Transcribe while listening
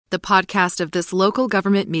The podcast of this local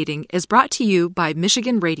government meeting is brought to you by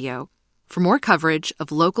Michigan Radio. For more coverage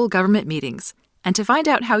of local government meetings and to find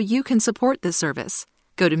out how you can support this service,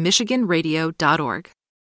 go to michiganradio.org.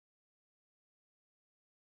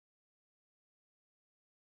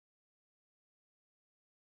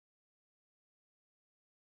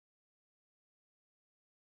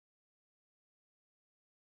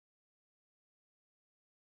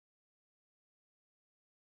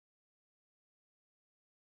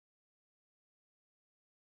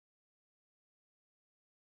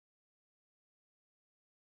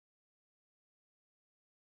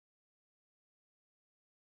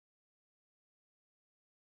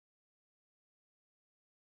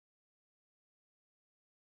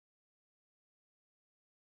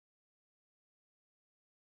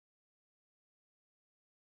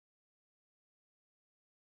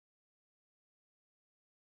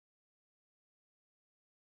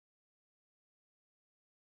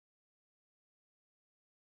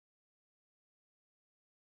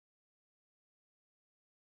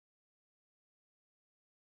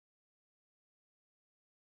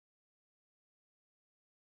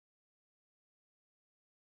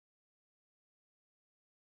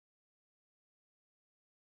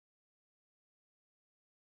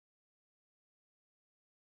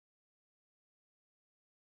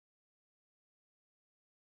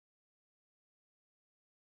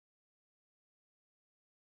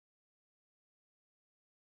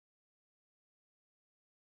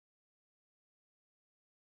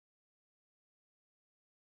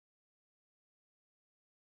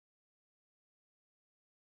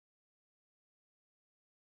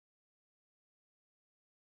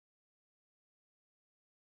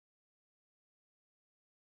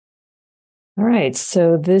 All right,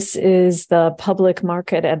 so this is the Public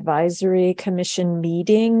Market Advisory Commission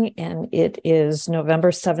meeting, and it is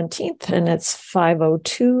November 17th, and it's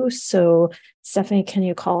 5:02. So, Stephanie, can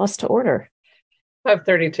you call us to order?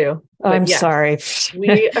 5:32. I'm sorry.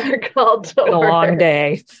 We are called to order. A long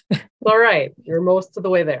day. All right, you're most of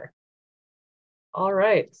the way there. All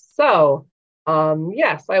right, so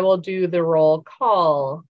yes, I will do the roll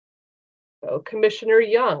call. So, Commissioner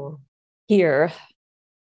Young. Here.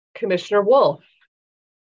 Commissioner Wolf.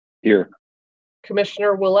 Here.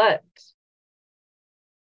 Commissioner Willett.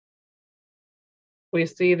 We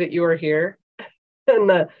see that you are here.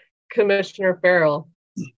 And Commissioner Farrell.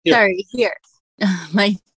 Here. Sorry, here.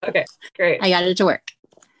 Okay, great. I got it to work.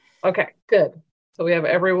 Okay, good. So we have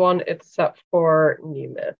everyone except for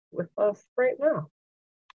Nemeth with us right now.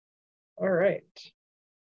 All right.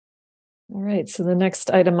 All right, so the next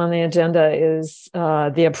item on the agenda is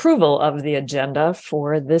the approval of the agenda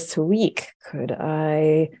for this week. Could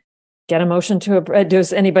I get a motion to approve?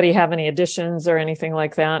 Does anybody have any additions or anything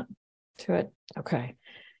like that to it? Okay.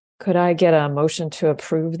 Could I get a motion to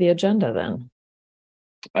approve the agenda then?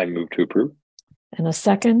 I move to approve. And a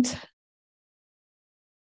second?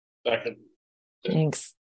 Second.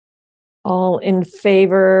 Thanks. All in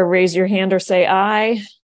favor, raise your hand or say aye.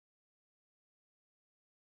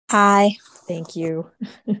 Aye. Thank you.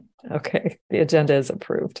 Okay, the agenda is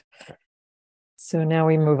approved. So now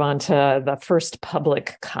we move on to the first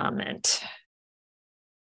public comment.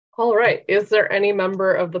 All right. Is there any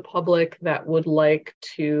member of the public that would like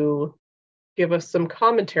to give us some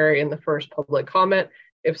commentary in the first public comment?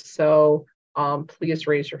 If so, please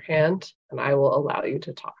raise your hand and I will allow you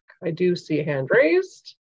to talk. I do see a hand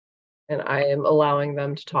raised and I am allowing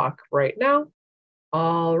them to talk right now.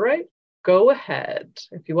 All right. Go ahead.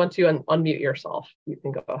 If you want to unmute yourself, you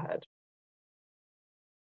can go ahead.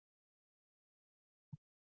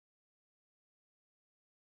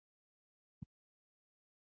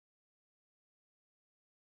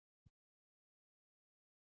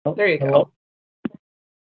 There you go.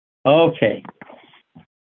 Okay.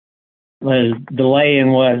 Was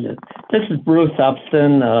delaying was this is Bruce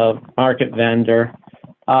Upson, market vendor.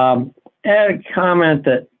 I had a comment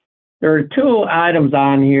that there are two items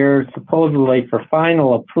on here supposedly for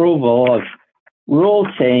final approval of rule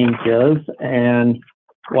changes. And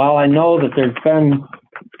while I know that there's been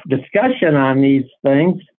discussion on these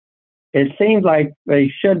things, it seems like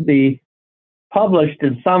they should be published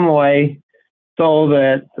in some way so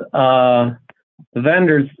that the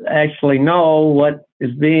vendors actually know what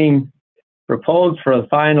is being proposed for the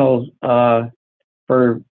final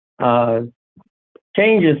for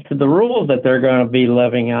changes to the rules that they're going to be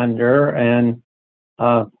living under. And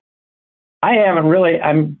I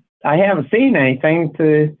haven't seen anything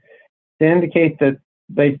to indicate that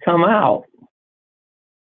they've come out.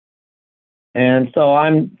 And so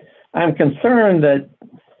I'm concerned that,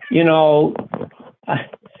 you know,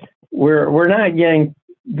 we're not getting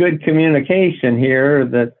good communication here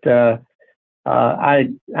that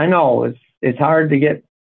I know it's hard to get.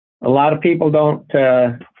 A lot of people don't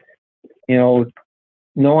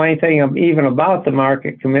know anything even about the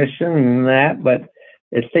Market Commission and that, but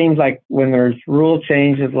it seems like when there's rule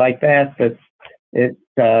changes like that,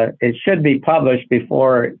 it should be published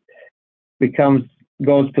before it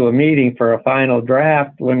goes to a meeting for a final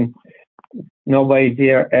draft when nobody's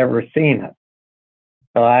ever seen it.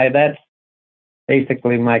 So that's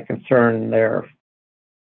basically my concern there.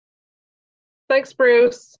 Thanks,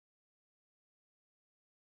 Bruce.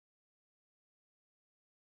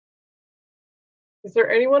 Is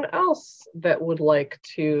there anyone else that would like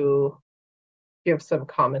to give some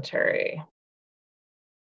commentary?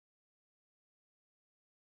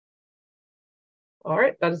 All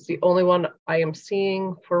right, that is the only one I am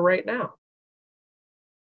seeing for right now.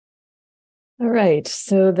 All right,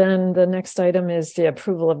 so then the next item is the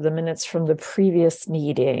approval of the minutes from the previous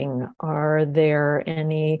meeting. Are there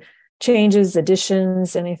any changes,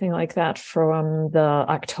 additions, anything like that from the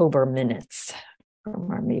October minutes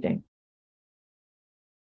from our meeting?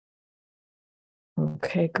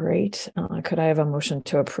 Okay, great. Could I have a motion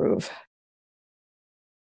to approve?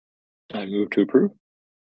 I move to approve.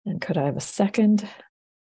 And could I have a second?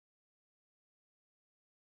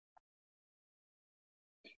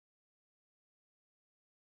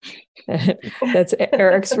 That's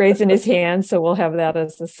Eric's raising his hand, so we'll have that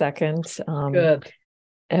as the second. Good.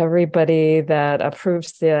 Everybody that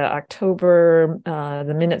approves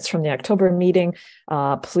the minutes from the October meeting,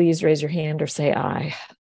 please raise your hand or say aye.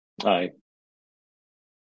 Aye.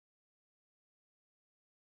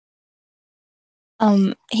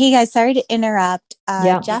 Hey guys, sorry to interrupt.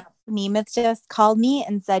 Yeah. Jeff Nemeth just called me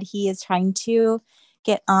and said he is trying to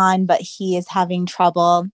get on, but he is having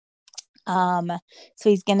trouble. So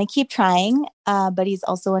he's going to keep trying, but he's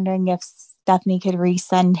also wondering if Stephanie could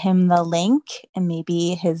resend him the link, and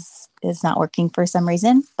maybe his is not working for some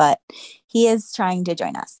reason, but he is trying to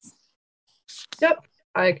join us. Yep,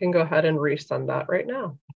 I can go ahead and resend that right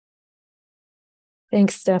now.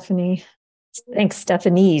 Thanks, Stephanie. Thanks,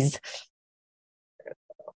 Stephanie's.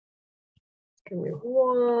 Give me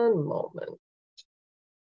one moment.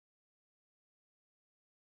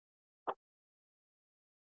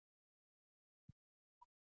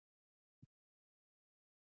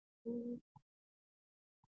 I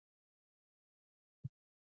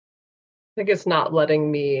think it's not letting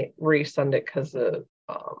me resend it because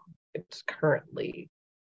it's currently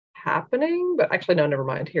happening, but actually, no, never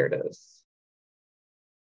mind. Here it is.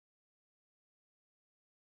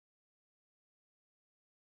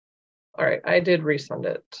 All right, I did resend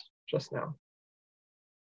it just now.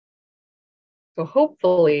 So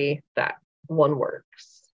hopefully that one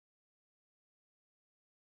works.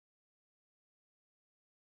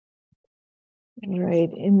 All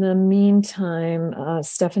right. In the meantime,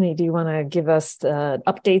 Stephanie, do you want to give us the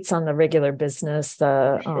updates on the regular business,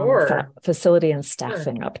 the Sure. Facility and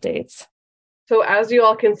staffing updates? So as you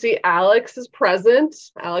all can see, Alex is present.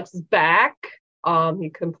 Alex is back. He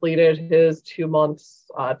completed his 2 months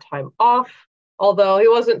time off, although he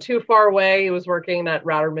wasn't too far away. He was working at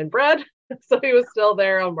Ratterman Bread, so he was still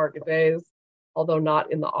there on market days, although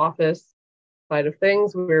not in the office side of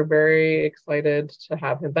things. We were very excited to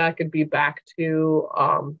have him back and be back to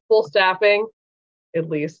full staffing, at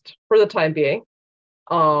least for the time being.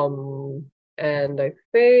 And I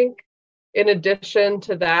think in addition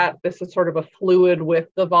to that, this is sort of a fluid with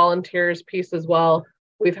the volunteers piece as well.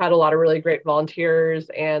 We've had a lot of really great volunteers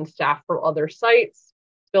and staff from other sites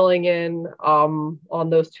filling in on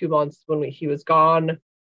those 2 months when he was gone.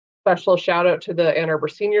 Special shout out to the Ann Arbor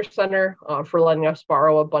Senior Center for letting us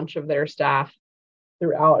borrow a bunch of their staff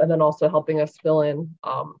throughout, and then also helping us fill in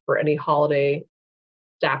for any holiday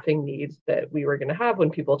staffing needs that we were going to have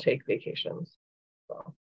when people take vacations.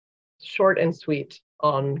 So short and sweet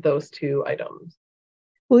on those 2 items.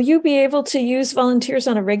 Will you be able to use volunteers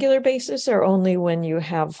on a regular basis or only when you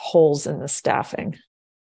have holes in the staffing?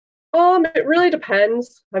 It really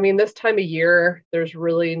depends. I mean, this time of year, there's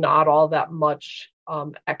really not all that much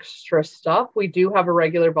extra stuff. We do have a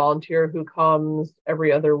regular volunteer who comes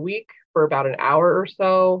every other week for about an hour or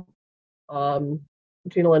so.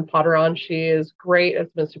 Gina Lynn Potteron, she is great.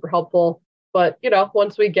 It's been super helpful. But,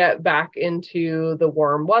 once we get back into the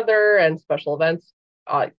warm weather and special events,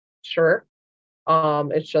 sure.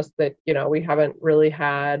 It's just that, we haven't really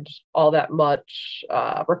had all that much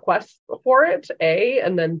requests for it, A,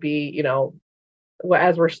 and then B,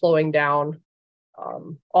 as we're slowing down,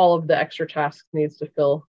 all of the extra tasks needs to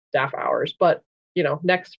fill staff hours. But,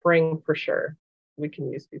 next spring for sure, we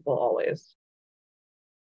can use people always.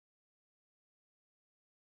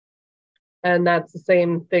 And that's the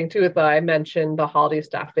same thing too with I mentioned the holiday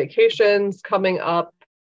staff vacations coming up.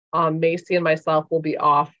 Macy and myself will be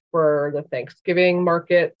off for the Thanksgiving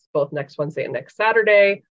markets, both next Wednesday and next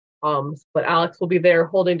Saturday. But Alex will be there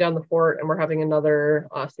holding down the fort, and we're having another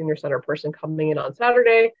senior center person coming in on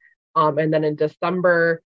Saturday. And then in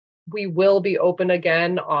December, we will be open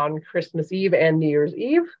again on Christmas Eve and New Year's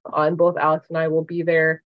Eve. And both Alex and I will be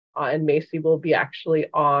there. And Macy will be actually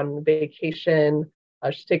on vacation.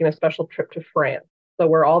 She's taking a special trip to France. So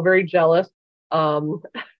we're all very jealous. And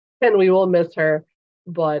we will miss her.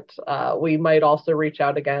 But we might also reach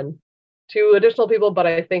out again to additional people. But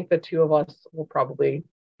I think the two of us will probably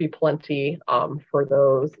be plenty for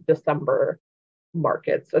those December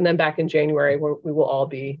markets. And then back in January, we will all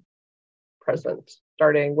be present,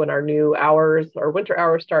 starting when our new hours, our winter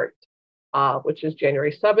hours start, which is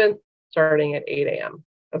January 7th, starting at 8 a.m.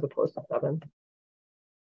 as opposed to 7.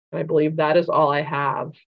 And I believe that is all I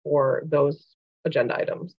have for those agenda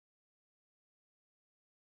items.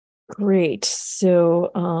 Great. So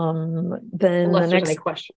then Unless the there's next any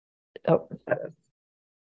questions. oh,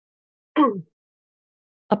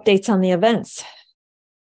 updates on the events.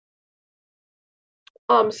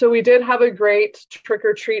 So we did have a great trick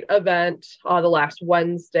or treat event the last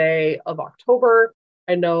Wednesday of October.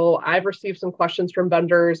 I know I've received some questions from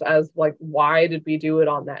vendors as like, why did we do it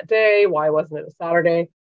on that day? Why wasn't it a Saturday?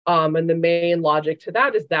 And the main logic to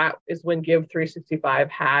that is when Give 365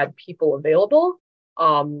 had people available.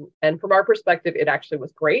 And from our perspective, it actually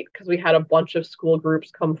was great because we had a bunch of school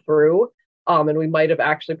groups come through, and we might have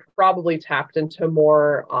actually probably tapped into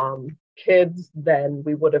more kids than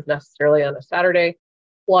we would have necessarily on a Saturday.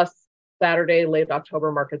 Plus, Saturday, late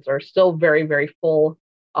October markets are still very, very full.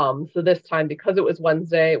 So this time, because it was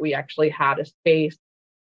Wednesday, we actually had a space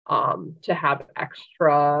to have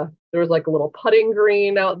extra. There was like a little putting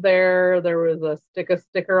green out there. There was a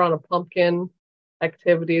sticker on a pumpkin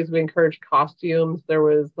activities. We encouraged costumes. There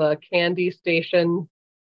was a candy station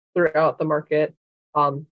throughout the market.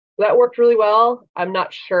 That worked really well. I'm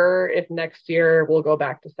not sure if next year we'll go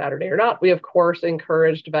back to Saturday or not. We, of course,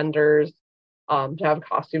 encouraged vendors to have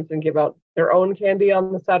costumes and give out their own candy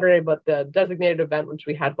on the Saturday, but the designated event, which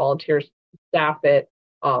we had volunteers staff it,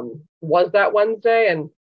 was that Wednesday. And,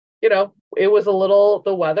 it was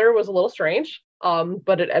the weather was a little strange,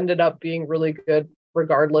 but it ended up being really good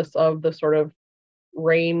regardless of the sort of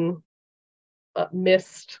rain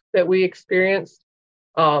mist that we experienced.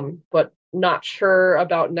 But not sure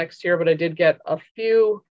about next year, but I did get a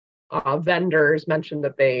few vendors mentioned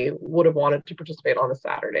that they would have wanted to participate on a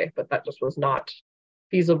Saturday, but that just was not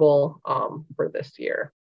feasible for this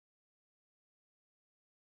year.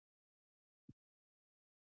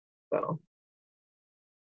 So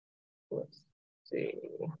let's see.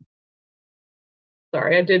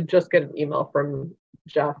 Sorry, I did just get an email from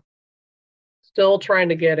Jeff. Still trying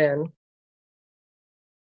to get in. All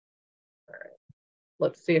right,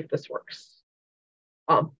 let's see if this works.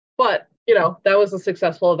 But that was a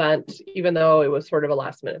successful event, even though it was sort of a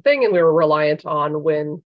last minute thing, and we were reliant on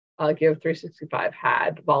when Give 365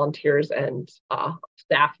 had volunteers and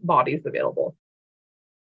staff bodies available.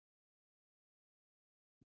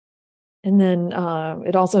 And then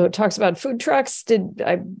it also talks about food trucks.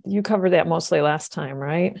 You covered that mostly last time,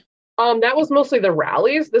 right? That was mostly the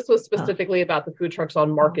rallies. This was specifically about the food trucks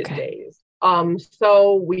on market days.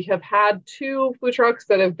 So we have had 2 food trucks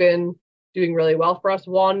that have been doing really well for us.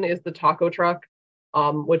 One is the taco truck,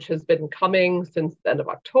 which has been coming since the end of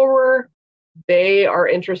October. They are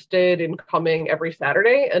interested in coming every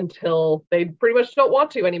Saturday until they pretty much don't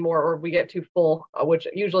want to anymore, or we get too full, which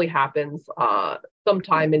usually happens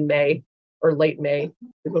sometime in May or late May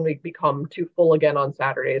is when we become too full again on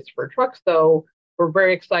Saturdays for trucks. So we're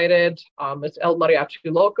very excited. It's El Mariachi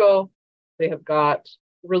Loco. They have got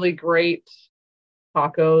really great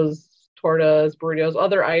tacos, tortas, burritos,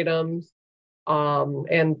 other items.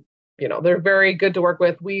 And they're very good to work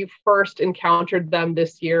with. We first encountered them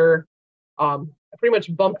this year. I pretty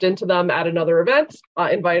much bumped into them at another event,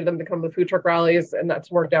 invited them to come to food truck rallies, and that's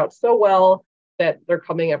worked out so well that they're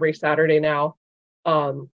coming every Saturday now.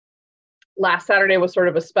 Last Saturday was sort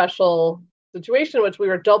of a special situation in which we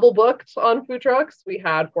were double booked on food trucks. We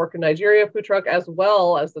had Fork in Nigeria food truck as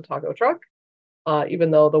well as the taco truck, even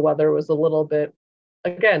though the weather was a little bit,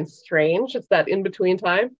 again, strange. It's that in-between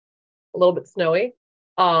time, a little bit snowy.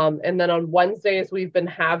 And then on Wednesdays, we've been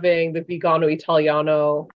having the Vegano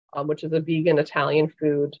Italiano, which is a vegan Italian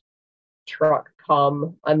food truck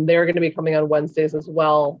come. And they're going to be coming on Wednesdays as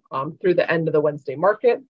well through the end of the Wednesday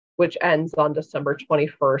market, which ends on December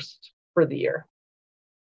 21st for the year.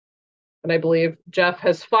 And I believe Jeff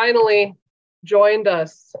has finally joined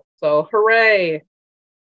us. So hooray.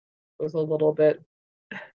 was a little bit,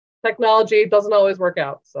 technology doesn't always work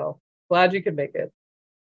out. So glad you could make it.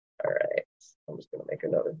 All right. I'm just going to make a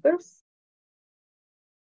note of this.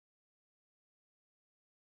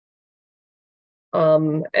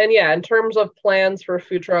 And yeah, in terms of plans for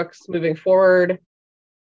food trucks moving forward,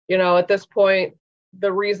 at this point,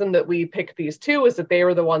 the reason that we picked these two is that they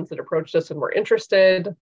were the ones that approached us and were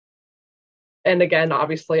interested. And again,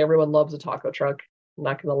 obviously everyone loves a taco truck. I'm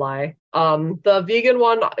not going to lie. The vegan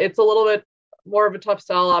one, it's a little bit more of a tough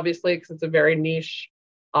sell, obviously, because it's a very niche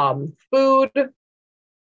food.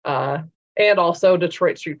 And also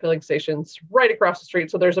Detroit Street filling stations right across the street.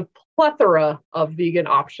 So there's a plethora of vegan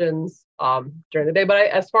options during the day. But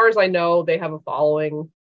as far as I know, they have a following.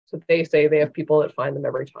 So they say they have people that find them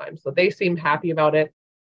every time. So they seem happy about it.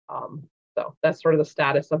 So that's sort of the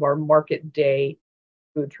status of our market day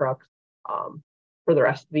food trucks for the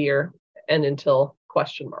rest of the year and until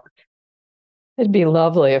question mark. It'd be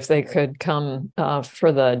lovely if they could come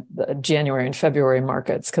for the January and February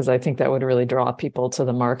markets, because I think that would really draw people to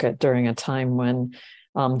the market during a time when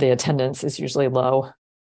the attendance is usually low.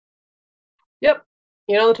 Yep.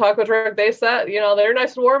 The taco truck, they set, they're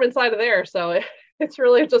nice and warm inside of there. So it's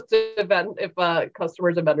really just an event if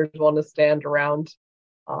customers and vendors want to stand around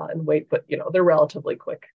and wait, but they're relatively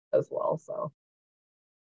quick as well. So,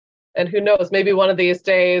 and who knows, maybe one of these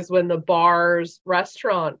days when the bar's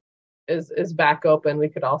restaurant is back open, we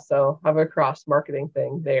could also have a cross marketing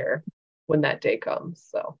thing there when that day comes.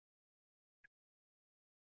 So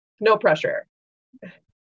no pressure.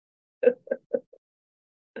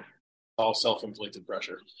 All self-inflicted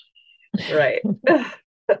pressure. Right.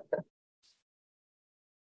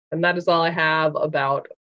 And that is all I have about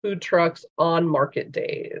food trucks on market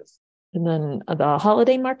days. And then the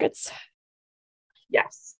holiday markets.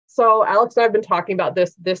 Yes. So Alex and I have been talking about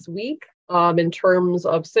this week in terms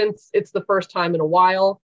of, since it's the first time in a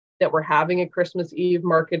while that we're having a Christmas Eve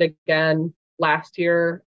market again. Last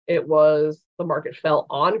year, the market fell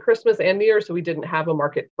on Christmas and New Year, so we didn't have a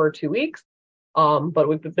market for 2 weeks. But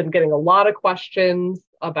we've been getting a lot of questions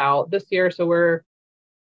about this year. So we're,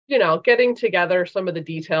 getting together some of the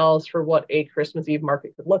details for what a Christmas Eve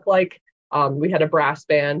market could look like. We had a brass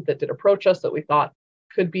band that did approach us that we thought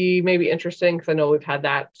could be maybe interesting, because I know we've had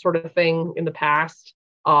that sort of thing in the past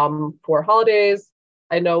for holidays.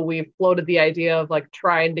 I know we've floated the idea of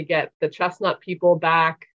trying to get the chestnut people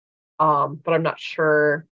back, but I'm not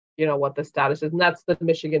sure, what the status is. And that's the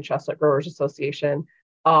Michigan Chestnut Growers Association,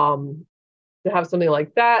 to have something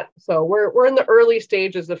like that. So we're in the early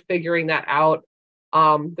stages of figuring that out.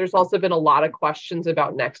 There's also been a lot of questions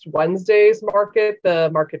about next Wednesday's market, the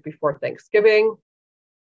market before Thanksgiving.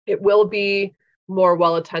 It will be more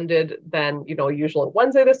well attended than usual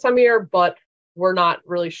Wednesday this time of year, but we're not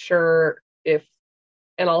really sure if,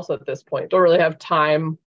 and also at this point don't really have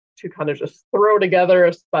time to kind of just throw together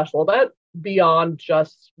a special event beyond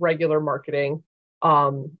just regular marketing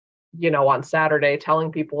on Saturday,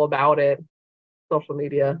 telling people about it, social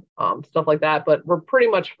media, stuff like that. But we're pretty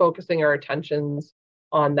much focusing our attentions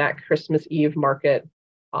on that Christmas Eve market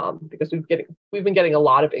because we've been getting a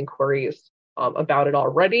lot of inquiries about it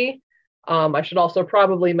already. I should also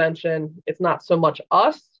probably mention it's not so much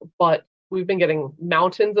us, but we've been getting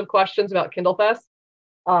mountains of questions about KindleFest.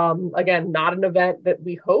 Again, not an event that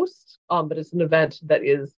we host, but it's an event that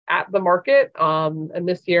is at the market. And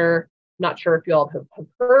this year, not sure if you all have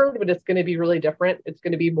heard, but it's going to be really different. It's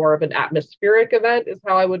going to be more of an atmospheric event is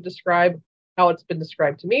how I would describe how it's been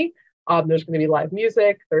described to me. There's going to be live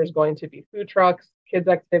music. There's going to be food trucks, kids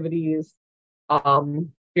activities,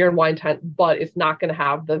 beer and wine tent, but it's not going to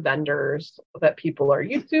have the vendors that people are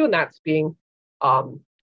used to. And that's being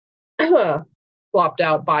swapped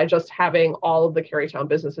out by just having all of the Carytown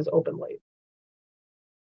businesses open late.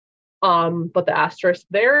 But the asterisk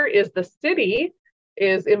there is the city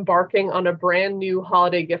is embarking on a brand new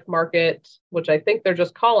holiday gift market, which I think they're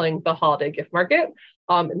just calling the holiday gift market.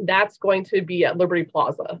 And that's going to be at Liberty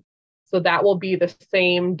Plaza. So that will be the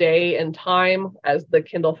same day and time as the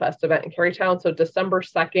KindleFest event in Carytown. So December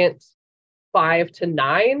 2nd, 5 to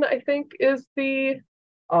 9, I think is the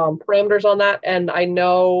parameters on that. And I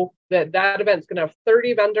know that event's going to have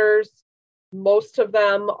 30 vendors. Most of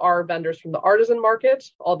them are vendors from the artisan market,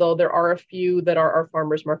 although there are a few that are our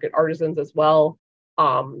farmers market artisans as well,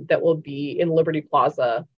 that will be in Liberty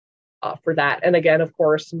Plaza for that. And again, of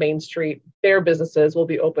course, Main Street, their businesses will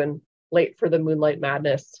be open late for the Moonlight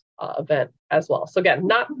Madness event as well. So again,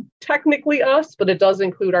 not technically us, but it does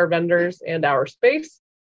include our vendors and our space.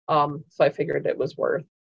 So I figured it was worth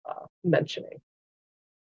mentioning.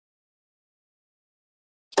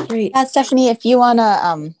 Great. Yeah, Stephanie, if you want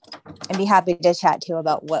to, I'd be happy to chat too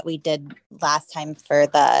about what we did last time for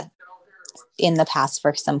the in the past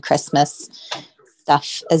for some Christmas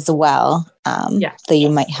stuff as well. Yeah. So you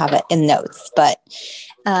might have it in notes, but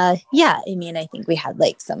yeah, I mean, I think we had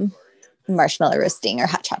like some marshmallow roasting or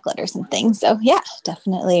hot chocolate or something. So yeah,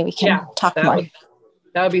 definitely we can talk more.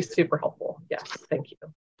 That would be super helpful. Yes, thank you.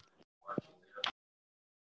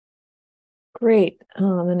 Great.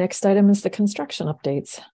 The next item is the construction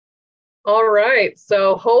updates. All right.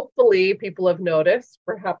 So hopefully people have noticed,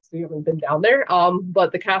 perhaps you haven't been down there,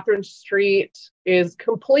 but the Catherine Street is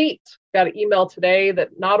complete. Got an email today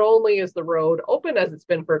that not only is the road open as it's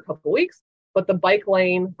been for a couple of weeks, but the bike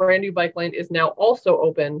lane, brand new bike lane, is now also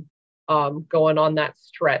open, going on that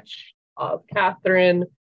stretch of Catherine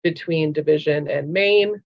between Division and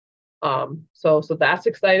Main. So that's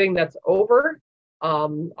exciting. That's over.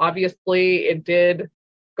 Obviously, it did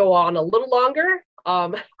go on a little longer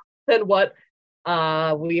than what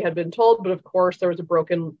we had been told, but of course there was a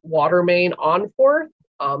broken water main on 4th.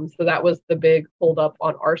 So that was the big holdup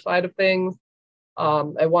on our side of things.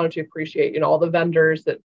 I wanted to appreciate, all the vendors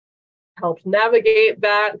that helped navigate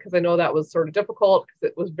that, because I know that was sort of difficult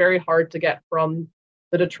because it was very hard to get from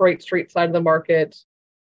the Detroit Street side of the market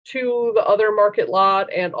to the other market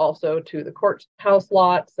lot and also to the courthouse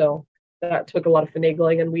lot. So that took a lot of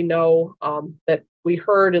finagling, and we know that we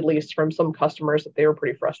heard, at least from some customers, that they were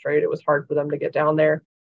pretty frustrated. It was hard for them to get down there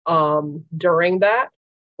during that.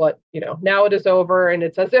 But, now it is over, and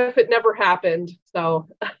it's as if it never happened. So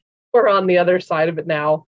we're on the other side of it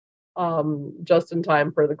now, just in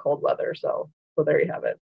time for the cold weather. So there you have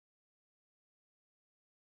it.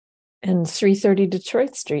 And 330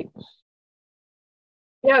 Detroit Street.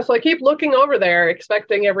 Yeah, so I keep looking over there,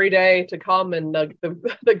 expecting every day to come and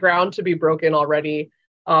the ground to be broken already.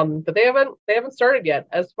 But they haven't started yet.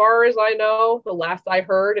 As far as I know, the last I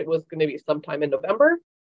heard, it was going to be sometime in November.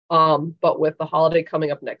 But with the holiday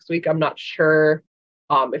coming up next week, I'm not sure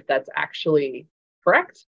if that's actually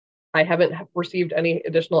correct. I haven't received any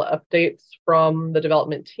additional updates from the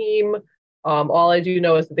development team. All I do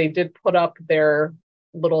know is that they did put up their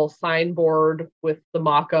little signboard with the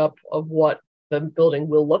mock-up of what the building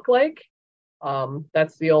will look like.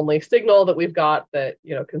 That's the only signal that we've got that,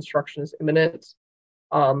 construction is imminent.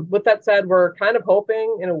 With that said, we're kind of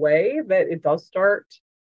hoping in a way that it does start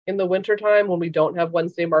in the wintertime when we don't have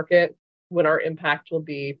Wednesday market, when our impact will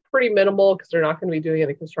be pretty minimal because they're not going to be doing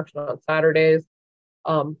any construction on Saturdays.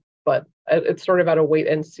 But it's sort of at a wait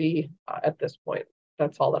and see at this point.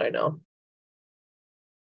 That's all that I know.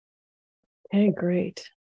 Okay, great.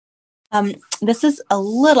 This is a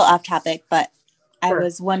little off topic, but Sure. I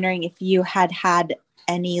was wondering if you had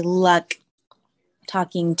any luck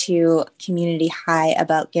talking to Community High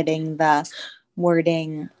about getting the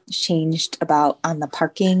wording changed about on the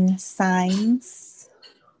parking signs.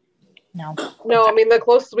 No, I mean, the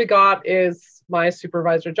closest we got is my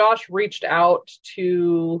supervisor, Josh, reached out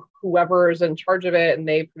to whoever is in charge of it, and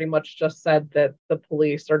they pretty much just said that the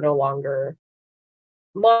police are no longer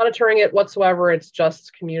monitoring it whatsoever. It's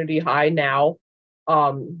just Community High now.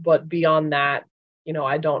 But beyond that,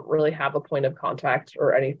 I don't really have a point of contact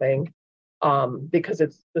or anything, because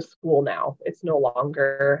it's the school now. It's no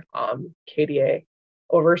longer KDA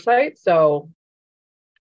oversight. So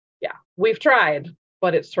yeah, we've tried,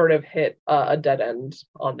 but it's sort of hit a dead end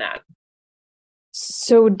on that.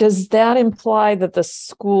 So does that imply that the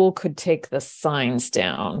school could take the signs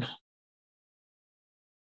down?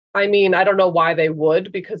 I mean, I don't know why they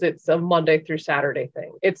would, because it's a Monday through Saturday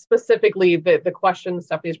thing. It's specifically the question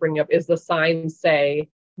Stephanie's bringing up is the signs say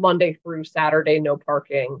Monday through Saturday, no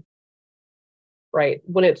parking, right?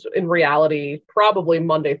 When it's in reality, probably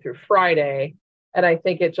Monday through Friday. And I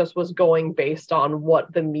think it just was going based on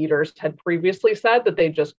what the meters had previously said, that they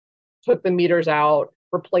just took the meters out,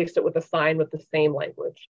 replaced it with a sign with the same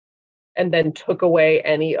language, and then took away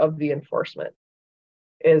any of the enforcement,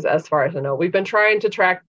 is as far as I know. We've been trying to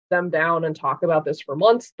track them down and talk about this for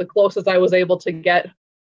months. The closest I was able to get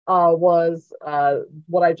was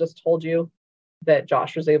what I just told you, that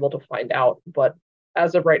Josh was able to find out. But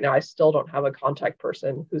as of right now, I still don't have a contact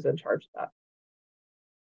person who's in charge of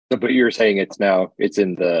that. But you're saying it's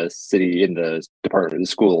in the city, in the department,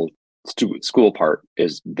 the school part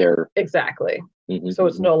is there. Exactly. Mm-hmm. So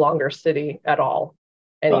it's no longer city at all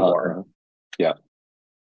anymore. Yeah.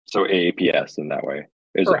 So AAPS in that way.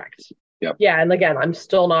 Correct. Yep. Yeah. And again, I'm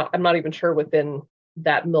not even sure within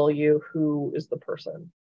that milieu who is the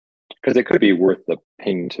person. Because it could be worth the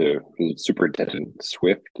ping to Superintendent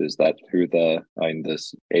Swift. Is that who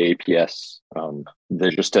this AAPS?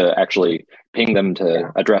 They're just to actually ping them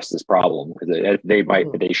to address this problem, because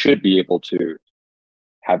they should be able to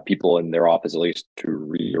have people in their office at least to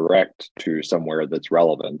redirect to somewhere that's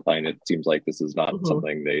relevant. And it seems like this is not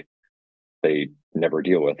something they they never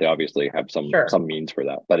deal with. They obviously have some Sure. means for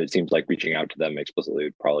that, but it seems like reaching out to them explicitly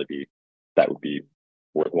would probably be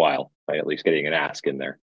worthwhile, by at least getting an ask in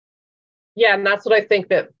there. Yeah, and that's what I think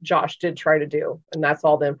that Josh did try to do, and that's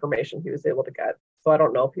all the information he was able to get. So I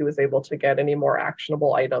don't know if he was able to get any more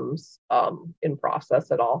actionable items in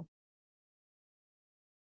process at all.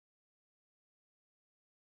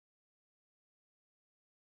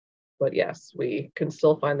 But yes, we can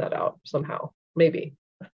still find that out somehow, maybe,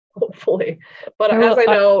 hopefully. But as I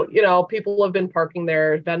know, people have been parking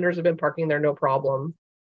there, vendors have been parking there, no problem.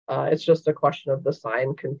 It's just a question of the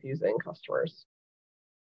sign confusing customers.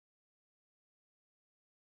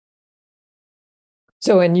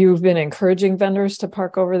 So, and you've been encouraging vendors to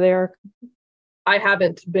park over there? I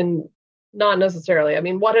haven't been, not necessarily. I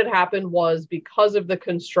mean, what had happened was because of the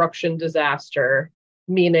construction disaster,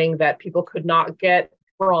 meaning that people could not get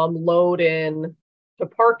from load in to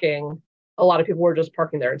parking, a lot of people were just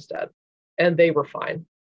parking there instead. And they were fine,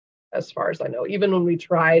 as far as I know. Even when we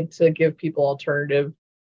tried to give people alternative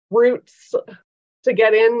routes to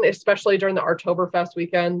get in, especially during the Oktoberfest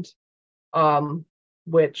weekend,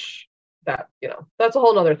 which that's a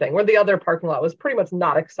whole nother thing, where the other parking lot was pretty much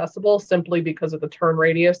not accessible simply because of the turn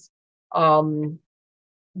radius,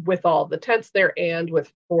 with all the tents there and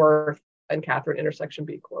with 4th and Catherine intersection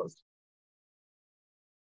being closed.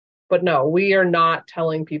 But no, we are not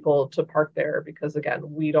telling people to park there because, again,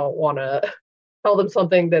 we don't want to tell them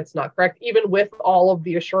something that's not correct, even with all of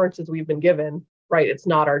the assurances we've been given, right? It's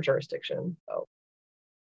not our jurisdiction. So,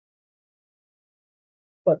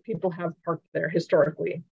 but people have parked there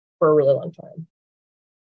historically for a really long time,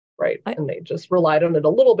 right? And they just relied on it a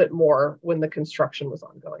little bit more when the construction was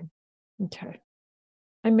ongoing. Okay.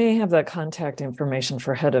 I may have the contact information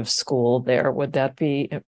for head of school there. Would that be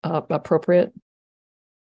appropriate?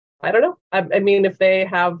 I don't know. I mean, if they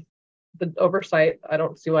have the oversight, I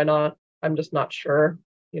don't see why not. I'm just not sure,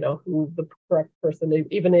 who the correct person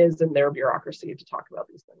even is in their bureaucracy to talk about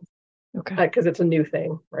these things. Okay. Because it's a new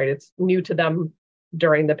thing, right? It's new to them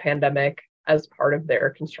during the pandemic as part of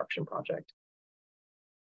their construction project.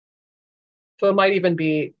 So it might even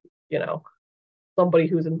be, somebody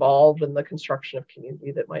who's involved in the construction of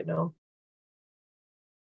community that might know.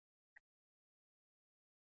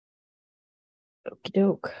 Okie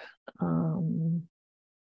doke.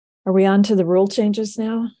 Are we on to the rule changes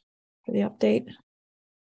now for the update?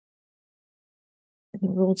 The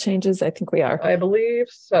rule changes, I think we are. I believe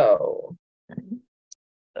so.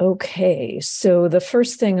 Okay, so the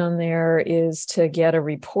first thing on there is to get a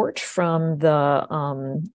report from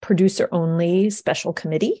the producer-only special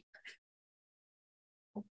committee.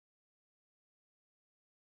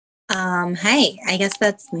 Hi, I guess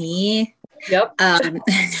that's me. Yep. Actually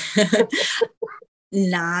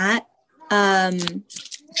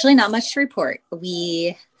not much to report.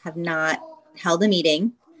 We have not held a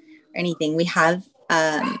meeting or anything. We have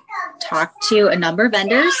talked to a number of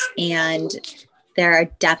vendors, and there are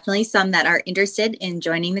definitely some that are interested in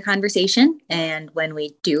joining the conversation. And when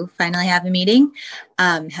we do finally have a meeting,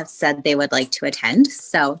 have said they would like to attend.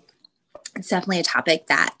 So it's definitely a topic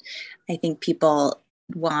that I think people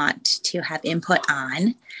want to have input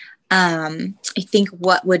on. I think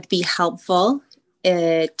what would be helpful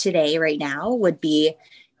today, right now, would be,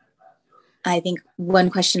 I think one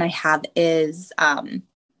question I have is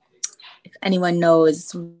if anyone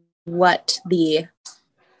knows what the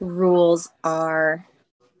rules are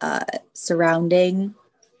surrounding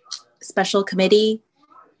special committee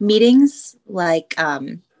meetings, like,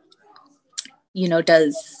 does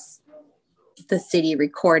the city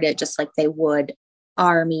record it just like they would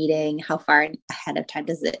our meeting? How far ahead of time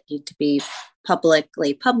does it need to be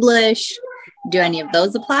publicly published? Do any of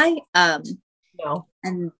those apply? No.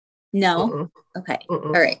 And no? Mm-mm. Okay. Mm-mm.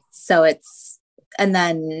 All right. So and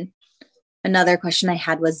then another question I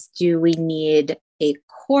had was, do we need a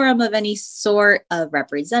quorum of any sort of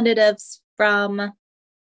representatives from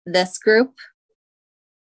this group?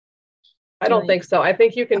 I don't think so. I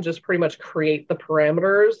think you can just pretty much create the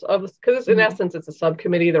parameters of this, because in essence, it's a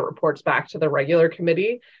subcommittee that reports back to the regular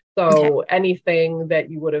committee. So anything that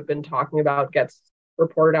you would have been talking about gets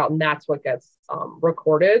reported out, and that's what gets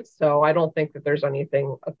recorded. So I don't think that there's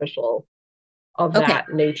anything official of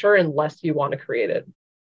that nature unless you want to create it.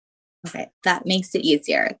 Okay, that makes it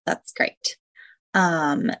easier. That's great.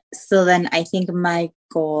 So then I think my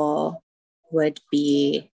goal would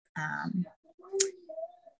be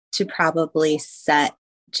to probably set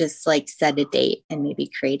a date and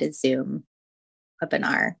maybe create a Zoom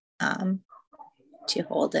webinar to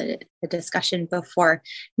hold a discussion before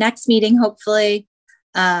next meeting, hopefully.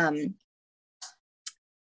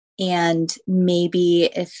 And maybe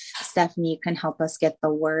if Stephanie can help us get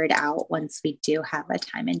the word out once we do have a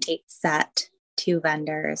time and date set to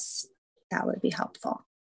vendors, that would be helpful.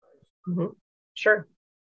 Mm-hmm. Sure.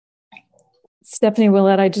 Stephanie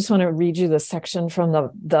Willett, I just want to read you the section from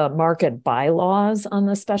the market bylaws on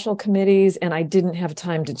the special committees. And I didn't have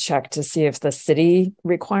time to check to see if the city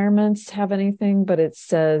requirements have anything, but it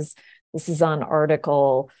says, this is on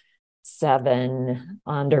Article 7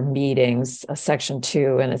 under meetings, section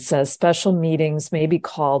 2, and it says special meetings may be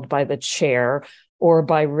called by the chair or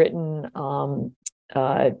by written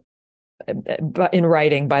in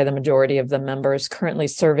writing by the majority of the members currently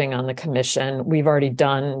serving on the commission. We've already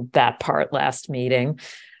done that part last meeting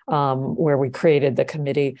where we created the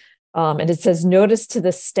committee. And it says notice to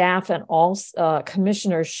the staff and all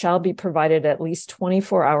commissioners shall be provided at least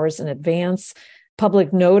 24 hours in advance.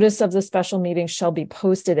 Public notice of the special meeting shall be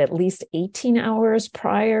posted at least 18 hours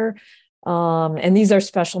prior. And these are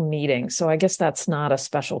special meetings. So I guess that's not a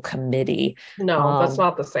special committee. No, that's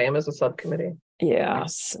not the same as a subcommittee. Yeah.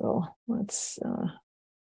 So let's,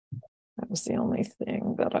 that was the only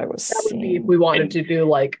thing that I was That would seeing. be if we wanted to do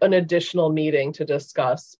like an additional meeting to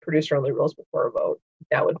discuss producer only rules before a vote.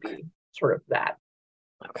 That would be sort of that.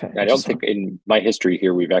 Okay. I don't think in my history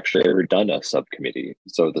here we've actually ever done a subcommittee,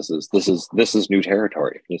 so this is new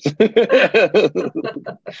territory.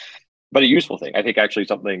 But a useful thing, I think, actually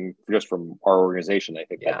something just from our organization, I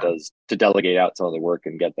think that does to delegate out some of the work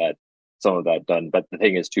and get that some of that done. But the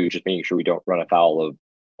thing is too, just making sure we don't run afoul of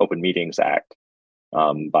Open Meetings Act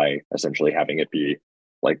by essentially having it be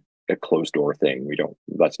like a closed door thing.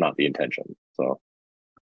 That's not the intention. So.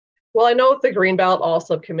 Well, I know with the Greenbelt, all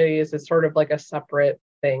subcommittees is sort of like a separate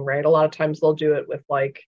thing, right? A lot of times they'll do it with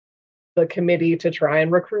like the committee to try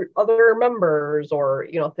and recruit other members or,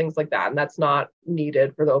 things like that. And that's not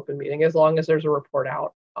needed for the open meeting as long as there's a report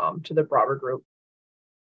out to the broader group.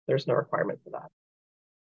 There's no requirement for that.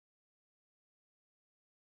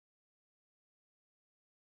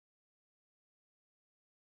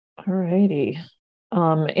 All righty.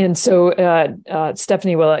 And so,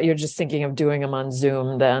 Stephanie, well, you're just thinking of doing them on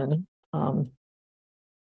Zoom then?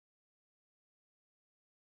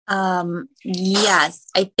 Yes,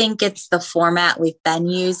 I think it's the format we've been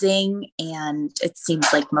using, and it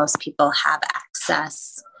seems like most people have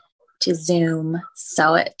access to Zoom.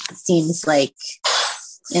 So it seems like,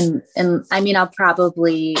 I'll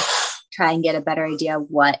probably try and get a better idea of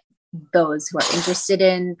what those who are interested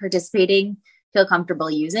in participating feel comfortable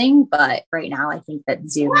using. But right now, I think that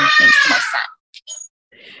Zoom makes the most sense.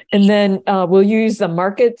 And then will you use the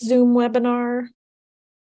Market Zoom webinar?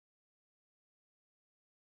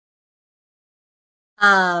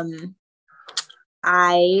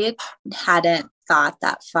 I hadn't thought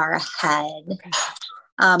that far ahead. Okay.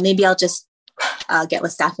 Maybe I'll just get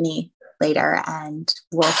with Stephanie later and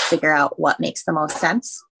we'll figure out what makes the most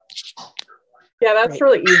sense. Yeah, that's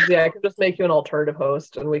really easy. I can just make you an alternative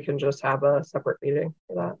host and we can just have a separate meeting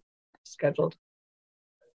for that scheduled.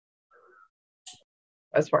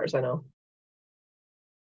 As far as I know.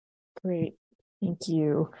 Great. Thank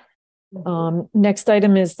you. Next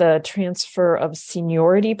item is the transfer of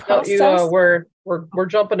seniority process. We're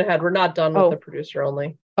jumping ahead. We're not done with the producer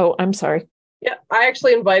only. Oh, I'm sorry. Yeah, I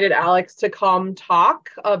actually invited Alex to come talk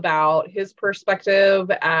about his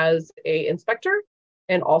perspective as an inspector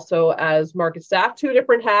and also as market staff. 2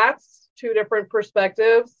 different hats, 2 different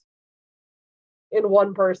perspectives in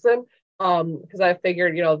one person. Because I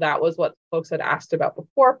figured, that was what folks had asked about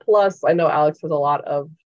before. Plus, I know Alex has a lot of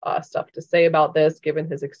stuff to say about this, given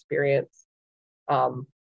his experience and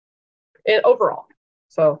overall.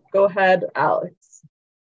 So go ahead, Alex.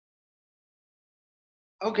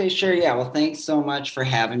 Okay, sure. Yeah. Well, thanks so much for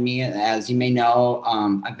having me. As you may know,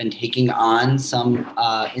 I've been taking on some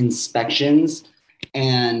inspections,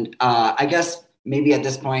 and I guess maybe at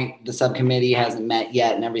this point the subcommittee hasn't met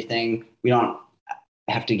yet and everything. We don't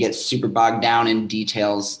have to get super bogged down in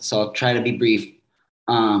details, so I'll try to be brief.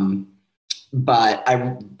 But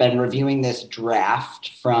I've been reviewing this draft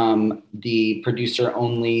from the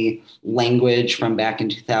producer-only language from back in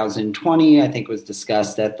 2020. I think it was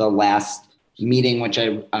discussed at the last meeting, which I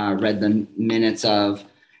read the minutes of.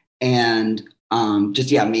 And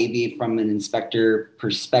maybe from an inspector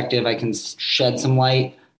perspective, I can shed some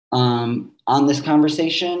light on this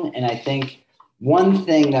conversation. And I think one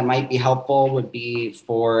thing that might be helpful would be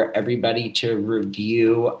for everybody to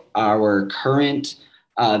review our current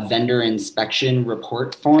vendor inspection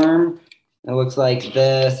report form. It looks like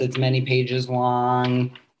this. It's many pages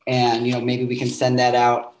long, and maybe we can send that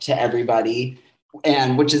out to everybody.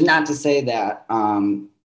 And which is not to say that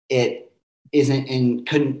it isn't in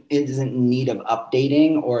need of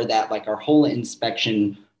updating, or that like our whole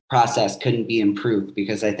inspection process couldn't be improved,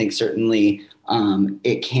 because I think certainly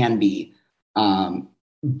it can be.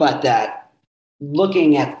 But that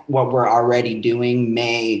looking at what we're already doing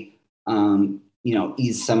may,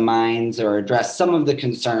 ease some minds or address some of the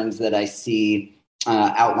concerns that I see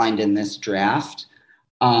outlined in this draft.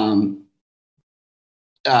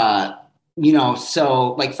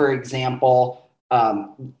 So like, for example,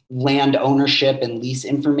 land ownership and lease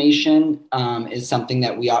information is something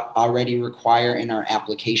that we already require in our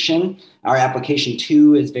application. Our application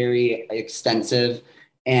 2 is very extensive,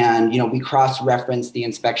 and we cross-reference the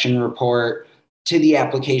inspection report to the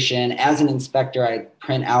application. As an inspector, I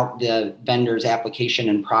print out the vendor's application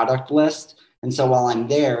and product list. And so while I'm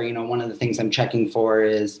there, one of the things I'm checking for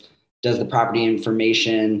is, does the property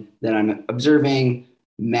information that I'm observing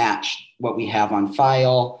match what we have on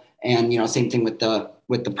file? And same thing with the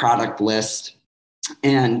product list.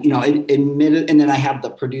 And and then I have the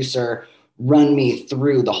producer run me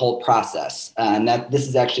through the whole process. And that this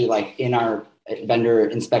is actually like in our vendor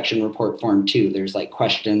inspection report form too. There's like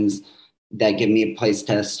questions that give me a place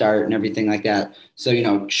to start and everything like that.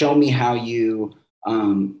 So show me how you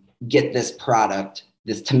get this product,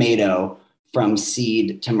 this tomato, from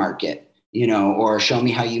seed to market, or show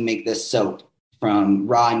me how you make this soap from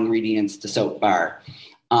raw ingredients to soap bar.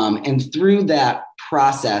 And through that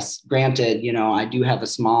process, granted, I do have a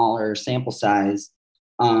smaller sample size.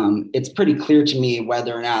 It's pretty clear to me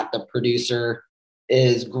whether or not the producer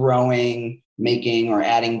is growing, making, or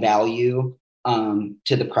adding value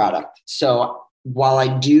to the product. So while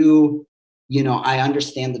I do, I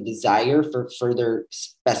understand the desire for further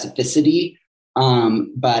specificity,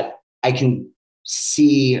 but I can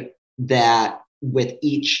see that with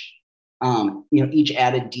each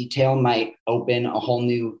added detail might open a whole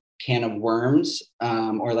new can of worms,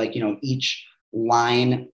 or each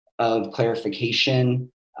line of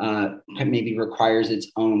clarification maybe requires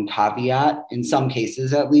its own caveat in some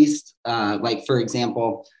cases, at least. Like, for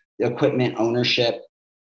example, the equipment ownership,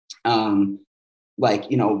 in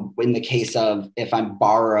the case of if I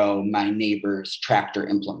borrow my neighbor's tractor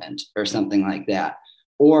implement or something like that.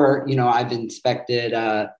 Or, I've inspected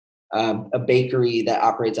a bakery that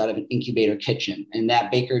operates out of an incubator kitchen, and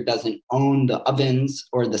that baker doesn't own the ovens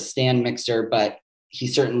or the stand mixer, but he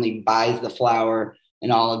certainly buys the flour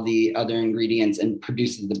and all of the other ingredients and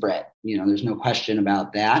produces the bread. There's no question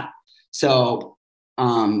about that. So,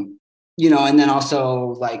 and then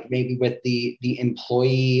also like maybe with the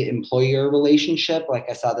employee-employer relationship, like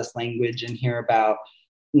I saw this language in here about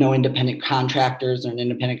no independent contractors, or an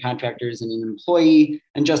independent contractor is an employee.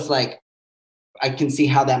 And just like, I can see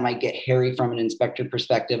how that might get hairy from an inspector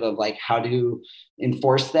perspective of like how to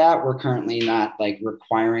enforce that. We're currently not like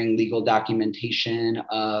requiring legal documentation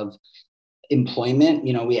of employment.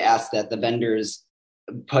 We ask that the vendors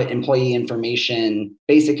put employee information,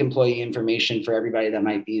 basic employee information for everybody that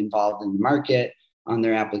might be involved in the market on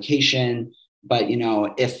their application. But,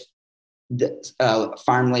 if the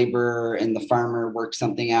farm laborer and the farmer work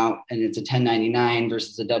something out and it's a 1099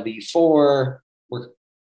 versus a W-4,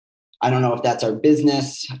 I don't know if that's our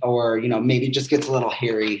business, or, maybe it just gets a little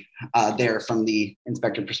hairy there from the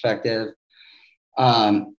inspector perspective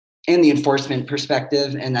and the enforcement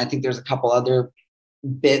perspective. And I think there's a couple other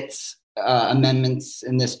bits, amendments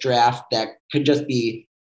in this draft that could just be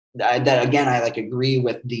that again, I like agree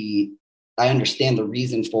with I understand the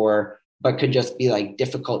reason for, but could just be like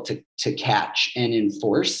difficult to catch and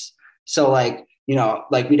enforce. So like, we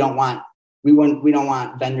don't want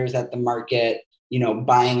vendors at the market,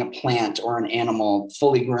 buying a plant or an animal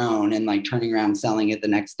fully grown and like turning around selling it the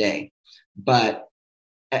next day. But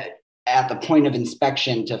at the point of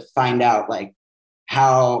inspection, to find out like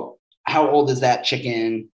how old is that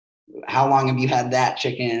chicken? How long have you had that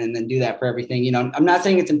chicken? And then do that for everything. I'm not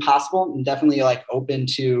saying it's impossible. I'm definitely like open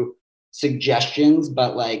to suggestions,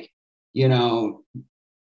 but like, is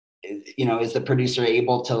the producer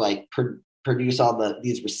able to like produce all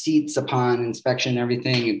these receipts upon inspection and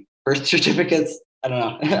everything, birth certificates? I don't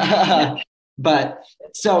know. But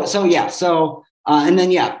and then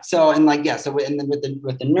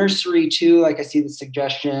with the nursery too, like I see the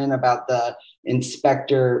suggestion about the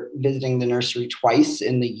inspector visiting the nursery twice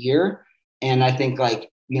in the year. And I think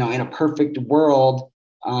like, in a perfect world,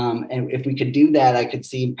 and if we could do that, I could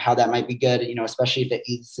see how that might be good, especially if it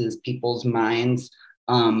eases people's minds.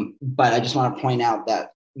 But I just want to point out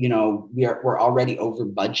that, we're already over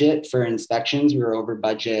budget for inspections. We were over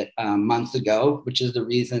budget months ago, which is the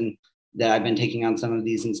reason that I've been taking on some of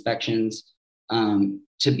these inspections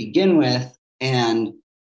to begin with. And,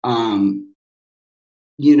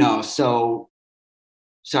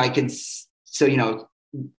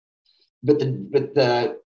 with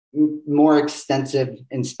the more extensive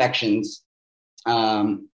inspections,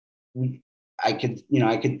 I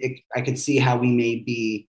could see how we may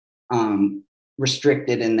be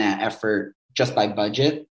restricted in that effort just by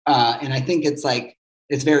budget. And I think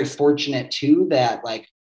it's very fortunate too that like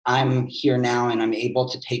I'm here now and I'm able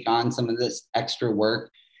to take on some of this extra work,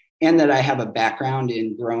 and that I have a background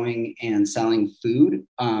in growing and selling food.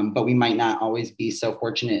 But we might not always be so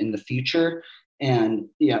fortunate in the future. And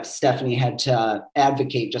Stephanie had to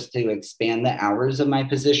advocate just to expand the hours of my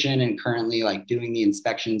position, and currently like doing the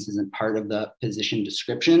inspections isn't part of the position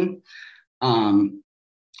description.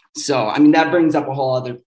 So I mean, that brings up a whole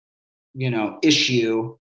other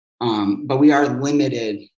issue, but we are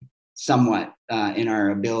limited somewhat in our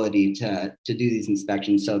ability to do these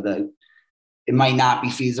inspections, so that it might not be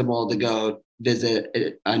feasible to go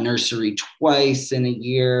visit a nursery twice in a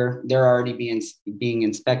year. They're already being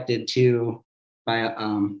inspected too by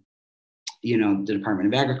the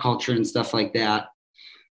Department of Agriculture and stuff like that.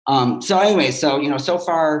 So anyway, so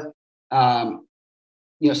far I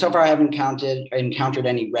haven't encountered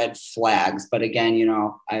any red flags, but again,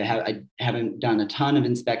 I haven't done a ton of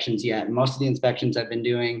inspections yet. Most of the inspections I've been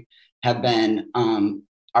doing have been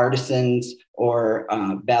artisans or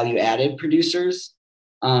value-added producers.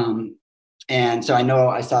 And so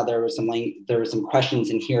I saw there were some questions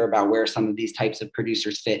in here about where some of these types of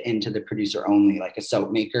producers fit into the producer only, like a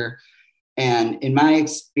soap maker. And in my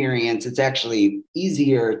experience, it's actually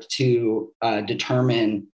easier to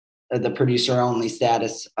determine the producer only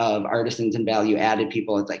status of artisans and value added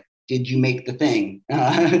people. It's like, did you make the thing?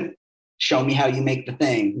 Show me how you make the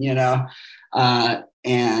thing,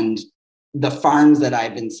 and the farms that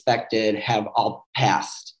I've inspected have all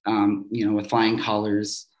passed, with flying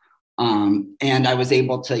colors. And I was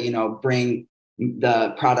able to, bring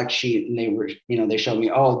the product sheet, and they showed me,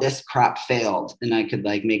 oh, this crop failed. And I could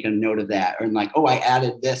like make a note of that, or like, oh, I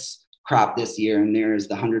added this crop this year and there's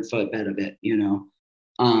the 100-foot bed of it,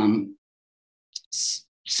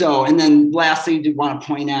 So, and then lastly, I did want to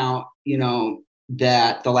point out,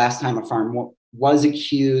 that the last time a farm was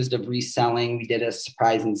accused of reselling, we did a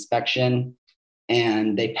surprise inspection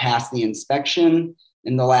and they passed the inspection.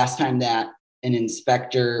 And the last time that an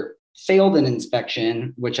inspector failed an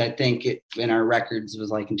inspection, which I think in our records was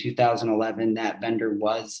like in 2011, that vendor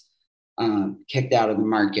was kicked out of the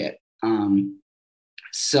market.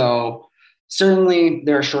 So certainly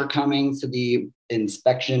there are shortcomings to the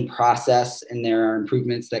inspection process, and there are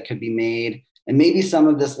improvements that could be made. And maybe some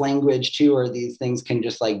of this language too, or these things can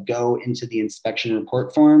just like go into the inspection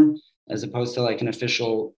report form as opposed to like an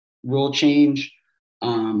official rule change.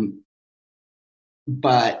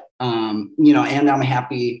 But and I'm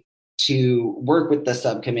happy to work with the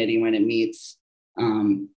subcommittee when it meets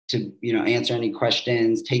to, answer any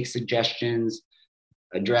questions, take suggestions,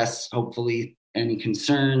 address hopefully any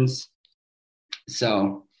concerns.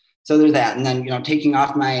 So there's that. And then, taking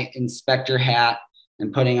off my inspector hat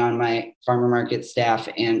and putting on my farmer market staff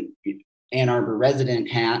and Ann Arbor resident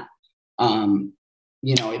hat,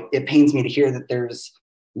 it pains me to hear that there's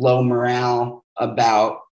low morale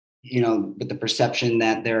about, with the perception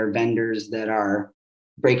that there are vendors that are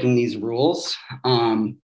breaking these rules.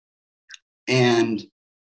 But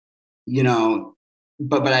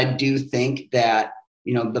I do think that,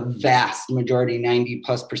 the vast majority,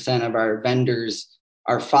 90+% of our vendors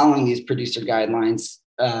are following these producer guidelines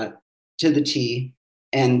to the T.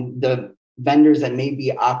 And the vendors that may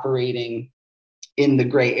be operating in the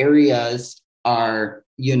gray areas are,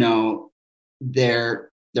 they're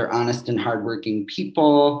honest and hardworking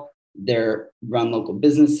people. They're run local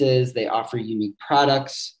businesses. They offer unique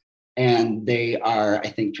products, and they are, I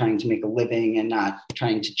think, trying to make a living and not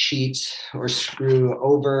trying to cheat or screw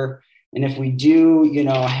over. And if we do,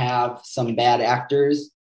 have some bad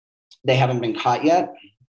actors, they haven't been caught yet.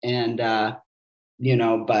 And, and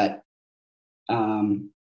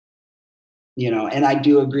I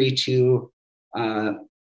do agree too,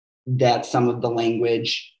 that some of the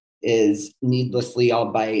language is needlessly,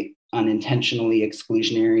 albeit unintentionally,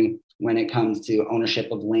 exclusionary when it comes to ownership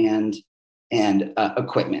of land and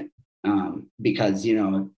equipment, because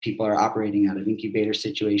people are operating out of incubator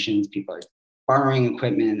situations, people are borrowing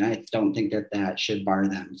equipment. I don't think that should bar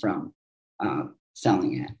them from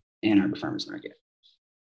selling at Ann Arbor Farmers Market.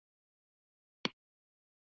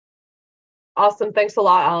 Awesome. Thanks a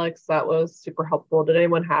lot, Alex. That was super helpful. Did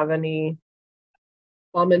anyone have any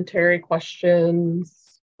commentary,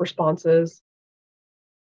 questions, responses?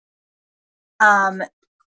 I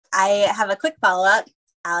have a quick follow-up,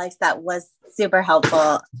 Alex. That was super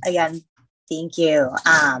helpful. Again, thank you.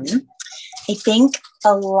 I think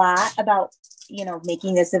a lot about,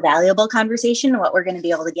 making this a valuable conversation and what we're going to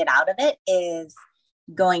be able to get out of it is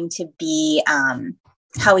going to be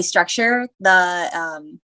how we structure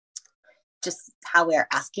the just how we are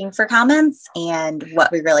asking for comments and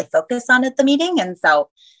what we really focus on at the meeting. And so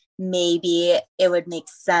maybe it would make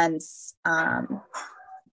sense,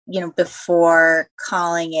 before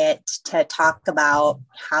calling it, to talk about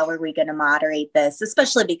how are we going to moderate this,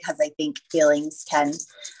 especially because I think feelings can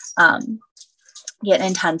get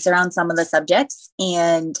intense around some of the subjects,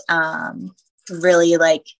 and really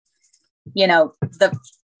the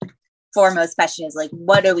foremost question is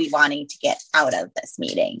what are we wanting to get out of this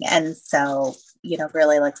meeting? And so,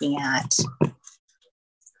 really looking at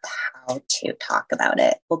how to talk about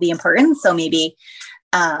it will be important. So maybe,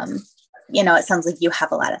 it sounds like you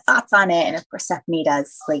have a lot of thoughts on it. And of course, Stephanie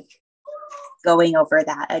does, going over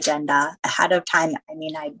that agenda ahead of time. I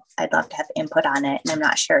mean, I'd love to have input on it, and I'm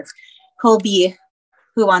not sure who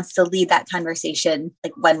wants to lead that conversation,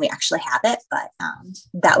 when we actually have it, but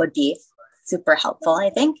that would be super helpful, I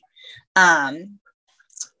think.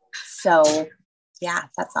 So yeah,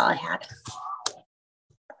 that's all I had.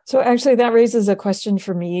 So actually that raises a question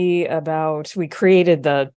for me about, we created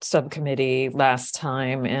the subcommittee last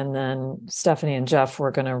time, and then Stephanie and Jeff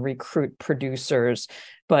were going to recruit producers,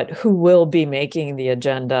 but who will be making the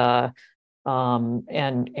agenda and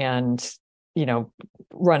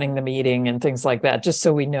running the meeting and things like that, just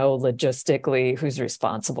so we know logistically who's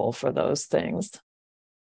responsible for those things.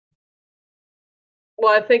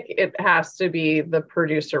 Well, I think it has to be the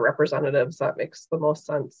producer representatives. That makes the most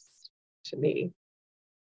sense to me.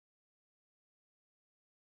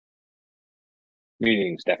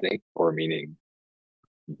 Meaning Stephanie, or meaning?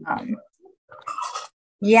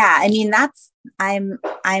 Yeah, I mean,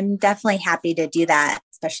 I'm definitely happy to do that,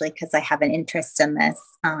 especially because I have an interest in this.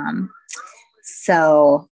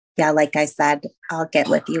 So yeah, like I said, I'll get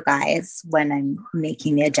with you guys when I'm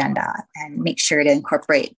making the agenda and make sure to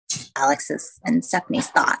incorporate Alex's and Stephanie's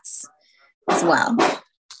thoughts as well.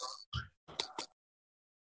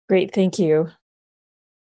 Great, thank you.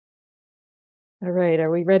 All right,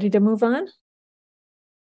 are we ready to move on?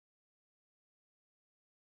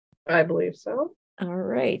 I believe so. All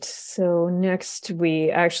right, so next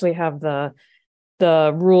we actually have the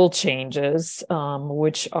rule changes,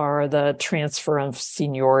 which are the transfer of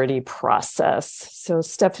seniority process. So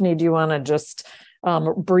Stephanie, do you want to just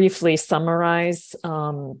briefly summarize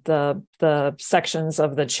the sections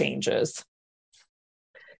of the changes?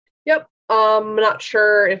 Yep. I'm not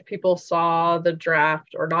sure if people saw the draft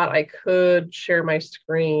or not. I could share my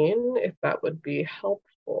screen if that would be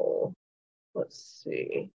helpful. Let's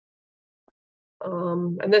see.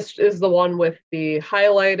 And this is the one with the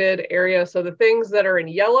highlighted area. So the things that are in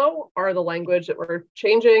yellow are the language that we're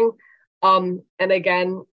changing. And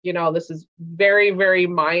again, this is very, very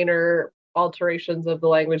minor alterations of the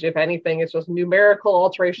language. If anything, it's just numerical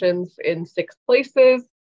alterations in 6 places.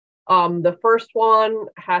 The first one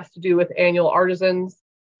has to do with annual artisans.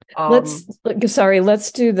 Let's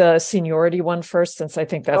do the seniority one first, since I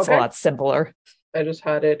think that's a lot simpler. I just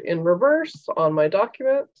had it in reverse on my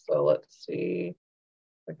document. So let's see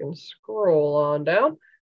if I can scroll on down.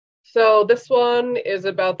 So this one is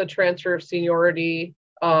about the transfer of seniority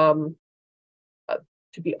to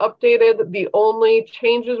be updated. The only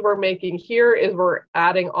changes we're making here is we're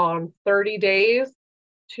adding on 30 days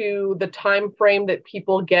to the time frame that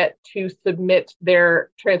people get to submit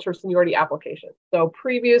their transfer of seniority application. So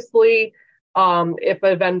previously, if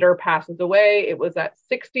a vendor passes away, it was at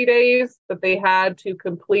 60 days that they had to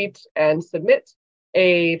complete and submit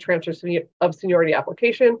a transfer of seniority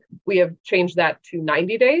application. We have changed that to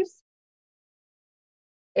 90 days.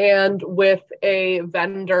 And with a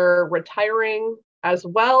vendor retiring, as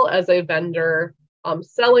well as a vendor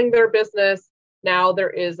selling their business, now there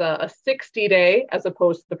is a 60-day, as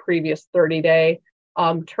opposed to the previous 30-day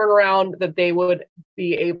turnaround, that they would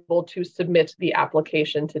be able to submit the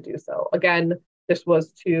application to do so. Again, this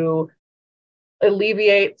was to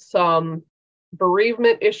alleviate some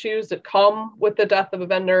bereavement issues that come with the death of a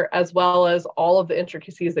vendor, as well as all of the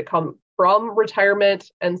intricacies that come from retirement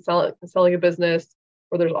and selling a business,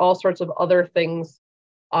 where there's all sorts of other things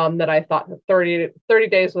that I thought 30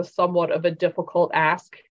 days was somewhat of a difficult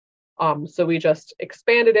ask. So we just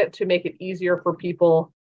expanded it to make it easier for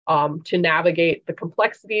people to navigate the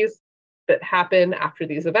complexities that happen after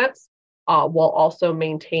these events, while also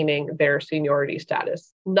maintaining their seniority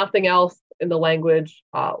status. Nothing else in the language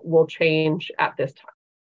will change at this time.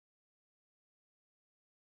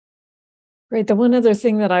 Right. The one other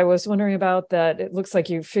thing that I was wondering about that it looks like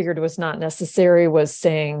you figured was not necessary was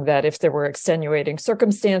saying that if there were extenuating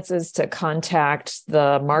circumstances, to contact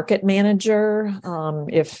the market manager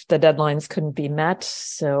if the deadlines couldn't be met.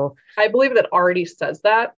 So I believe that already says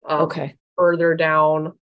that. Okay. further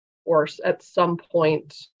down or at some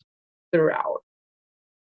point throughout.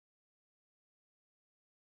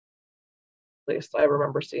 At least I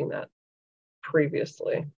remember seeing that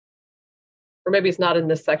previously. Or maybe it's not in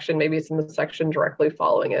this section, maybe it's in the section directly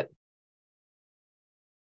following it.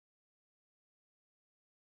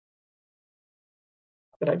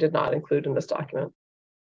 But I did not include in this document.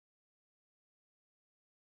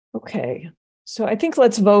 Okay, so I think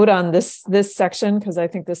let's vote on this section, because I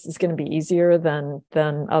think this is going to be easier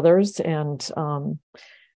than others. And I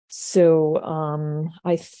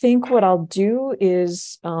think what I'll do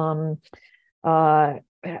is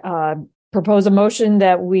propose a motion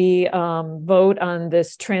that we vote on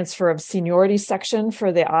this transfer of seniority section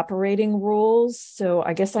for the operating rules. So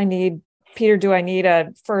I guess Peter, do I need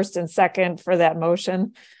a first and second for that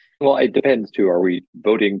motion? Well, it depends too. Are we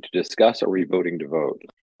voting to discuss or are we voting to vote?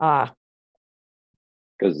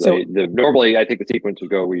 Because normally I think the sequence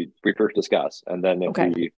would go, we first discuss, and then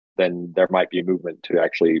then there might be a movement to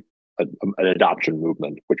actually an adoption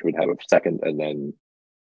movement, which would have a second and then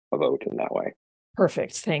a vote in that way.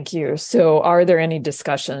 Perfect. Thank you. So are there any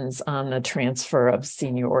discussions on the transfer of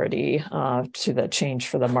seniority to the change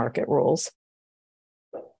for the market rules?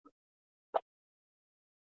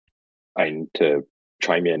 To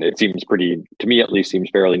chime in, it seems to me at least,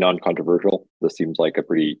 seems fairly non-controversial. This seems like a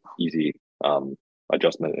pretty easy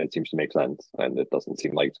adjustment, and it seems to make sense. And it doesn't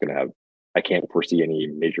seem like it's going to have, I can't foresee any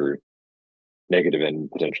major negative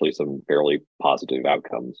and potentially some fairly positive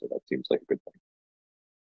outcomes. So that seems like a good thing.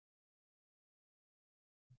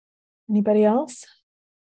 Anybody else?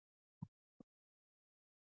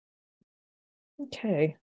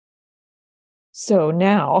 Okay. So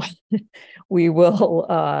now we will,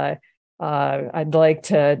 I'd like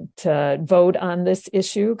to vote on this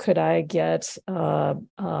issue. Could I get, well,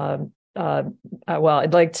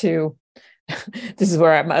 I'd like to, this is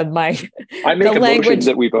where I make a motion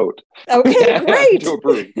that we vote. Okay, great. To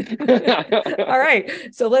approve. All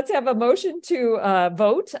right. So let's have a motion to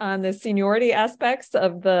vote on the seniority aspects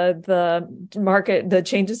of the market, the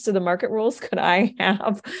changes to the market rules. Could I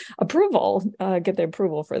have approval, get the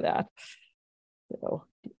approval for that? So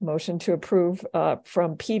motion to approve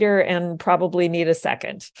from Peter, and probably need a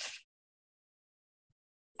second.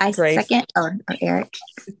 I second. Eric.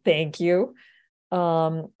 Thank you.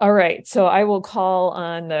 All right. So I will call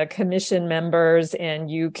on the commission members,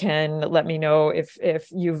 and you can let me know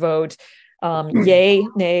if you vote yay,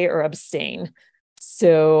 nay, or abstain.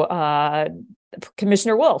 So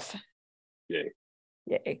Commissioner Wolf. Yay.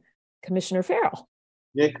 Yay. Commissioner Farrell.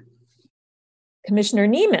 Yay. Commissioner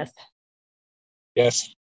Nemeth.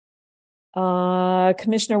 Yes.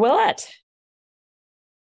 Commissioner Willett.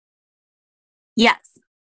 Yes.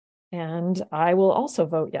 And I will also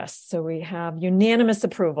vote yes. So we have unanimous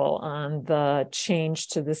approval on the change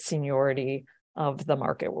to the seniority of the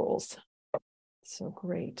market rules. So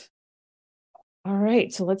great. All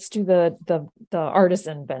right, so let's do the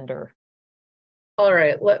artisan vendor. All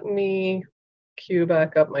right, let me cue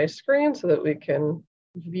back up my screen so that we can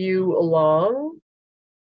view along.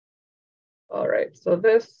 All right, so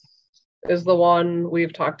this is the one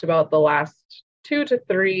we've talked about the last 2 to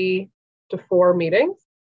 3 to 4 meetings.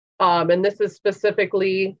 And this is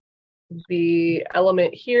specifically the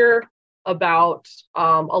element here about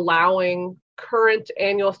allowing current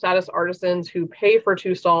annual status artisans who pay for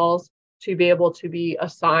 2 stalls to be able to be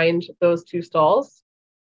assigned those 2 stalls.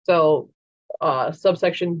 So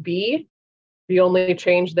subsection B, the only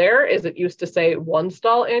change there is it used to say 1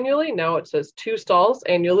 stall annually. Now it says 2 stalls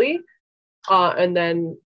annually. And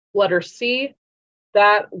then letter C,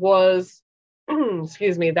 that was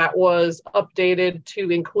that was updated to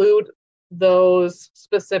include those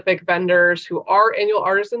specific vendors who are annual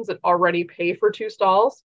artisans that already pay for 2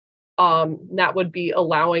 stalls. That would be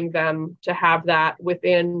allowing them to have that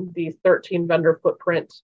within the 13 vendor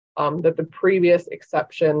footprint that the previous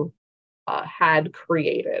exception had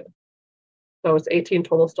created. So it's 18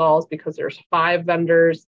 total stalls because there's 5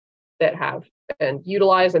 vendors that have and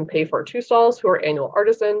utilize and pay for 2 stalls who are annual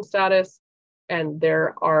artisan status, and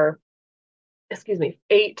there are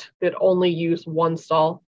 8 that only use 1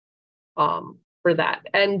 stall for that.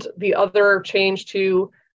 And the other change to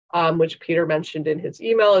which Peter mentioned in his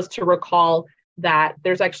email is to recall that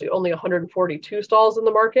there's actually only 142 stalls in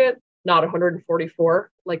the market, not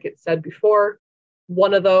 144 like it said before.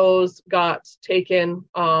 One of those got taken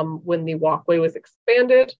when the walkway was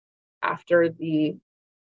expanded after the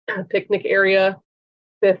picnic area,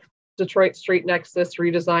 5th Detroit Street Nexus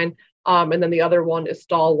redesign. And then the other one is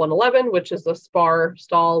stall 111, which is a spar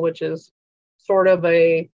stall, which is sort of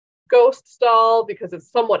a ghost stall because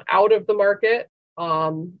it's somewhat out of the market.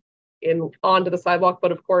 in onto the sidewalk,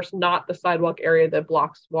 but of course not the sidewalk area that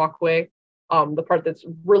blocks walkway, the part that's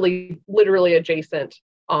really literally adjacent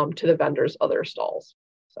to the vendors' other stalls.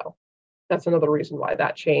 So that's another reason why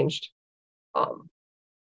that changed for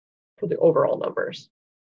the overall numbers.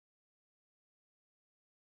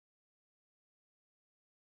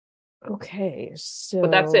 Okay, so.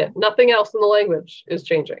 But that's it. Nothing else in the language is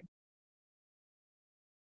changing.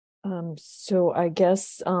 So I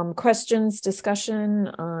guess questions,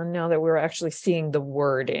 discussion now that we're actually seeing the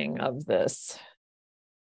wording of this.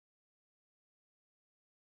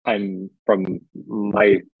 I'm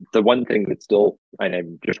the one thing that's still, and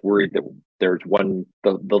I'm just worried that there's the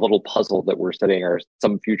little puzzle that we're setting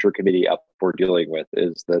some future committee up for dealing with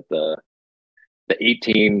is that the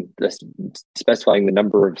 18, specifying the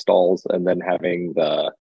number of stalls and then having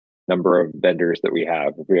the number of vendors that we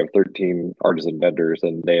have. If we have 13 artisan vendors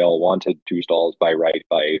and they all wanted 2 stalls by right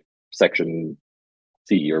by section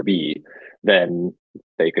C or B, then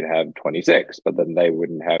they could have 26, but then they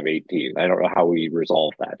wouldn't have 18. I don't know how we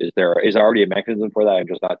resolve that. Is there already a mechanism for that I'm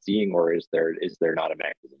just not seeing, or is there not a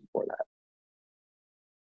mechanism for that?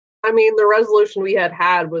 I mean, the resolution we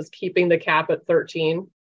had was keeping the cap at 13,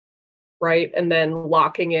 right? And then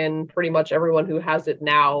locking in pretty much everyone who has it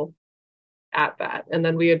now at that. And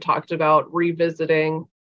then we had talked about revisiting.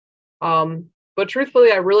 But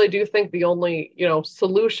truthfully, I really do think the only,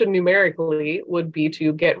 solution numerically would be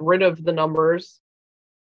to get rid of the numbers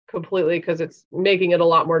completely, because it's making it a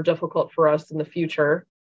lot more difficult for us in the future.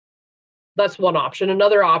 That's one option.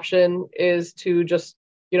 Another option is to just,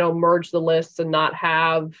 merge the lists and not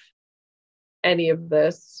have any of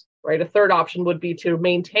this, right? A third option would be to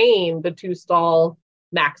maintain the 2 stall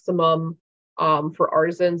maximum for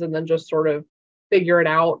artisans, and then just sort of figure it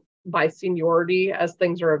out by seniority as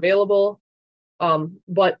things are available.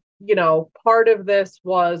 But, part of this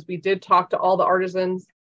was we did talk to all the artisans,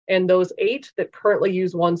 and those 8 that currently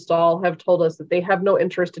use 1 stall have told us that they have no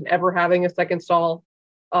interest in ever having a second stall.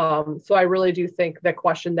 So I really do think the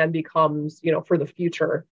question then becomes, for the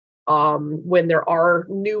future, when there are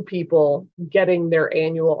new people getting their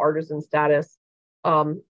annual artisan status.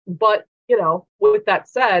 But, with that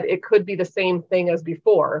said, it could be the same thing as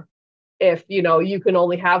before. If, you can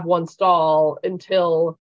only have 1 stall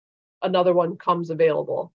until another one comes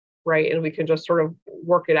available, right? And we can just sort of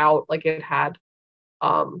work it out like it had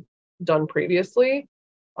done previously.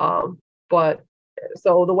 But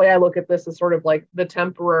so the way I look at this is sort of like the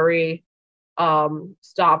temporary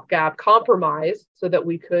stopgap compromise, so that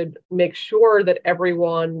we could make sure that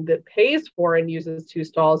everyone that pays for and uses 2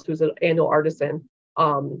 stalls who's an annual artisan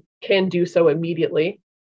can do so immediately,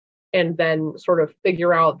 and then sort of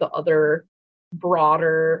figure out the other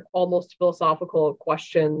broader, almost philosophical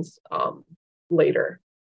questions later.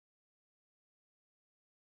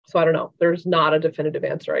 So I don't know. There's not a definitive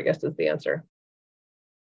answer, I guess, is the answer.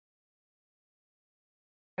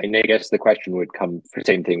 And I guess the question would come for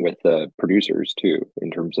same thing with the producers too,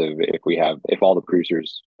 in terms of if all the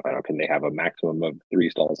producers, I don't know, can they have a maximum of 3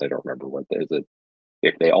 stalls? I don't remember what is it.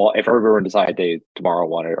 If everyone decided they tomorrow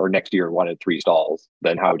wanted, or next year wanted 3 stalls,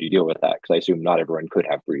 then how would you deal with that? Because I assume not everyone could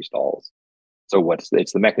have 3 stalls. So it's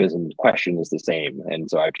the mechanism question is the same. And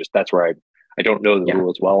so that's where I don't know the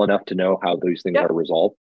rules well enough to know how these things are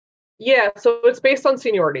resolved. Yeah, so it's based on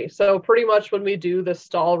seniority. So pretty much when we do the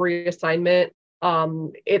stall reassignment,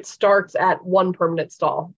 it starts at 1 permanent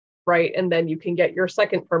stall, right? And then you can get your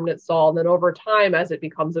second permanent stall. And then over time, as it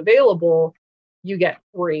becomes available, you get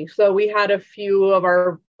 3. So we had a few of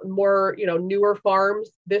our more, newer farms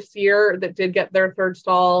this year that did get their 3rd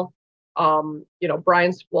stall.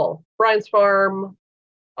 Brian's farm,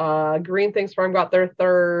 Green Things Farm got their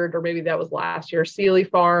 3rd, or maybe that was last year, Sealy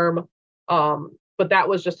Farm. But that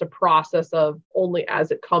was just a process of only as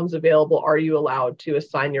it comes available are you allowed to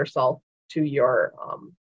assign yourself to your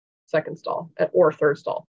second stall or 3rd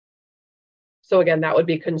stall. So again, that would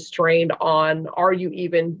be constrained on, are you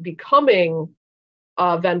even becoming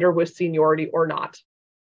a vendor with seniority or not?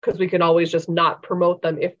 Because we can always just not promote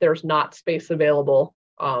them if there's not space available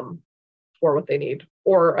for what they need.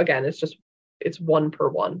 Or again, it's 1 per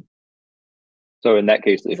 1. So in that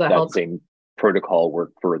case, if that same protocol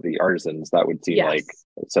worked for the artisans, that would seem like,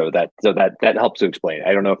 so that helps to explain.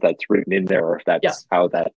 I don't know if that's written in there or if that's how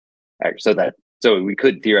that, so we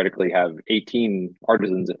could theoretically have 18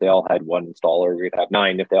 artisans if they all had 1 stall, or we'd have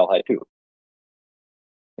 9 if they all had 2.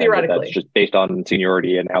 Theoretically. That's just based on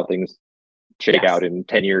seniority and how things shake out in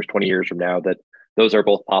 10 years, 20 years from now, that those are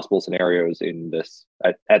both possible scenarios in this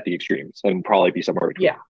at the extremes, and probably be somewhere between.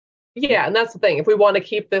 Yeah, and that's the thing. If we want to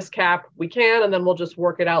keep this cap, we can, and then we'll just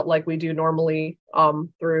work it out like we do normally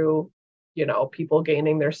through, people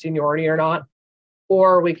gaining their seniority or not.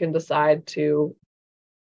 or we can decide to,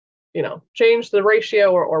 change the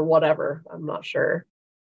ratio or whatever. I'm not sure.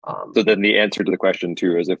 So then the answer to the question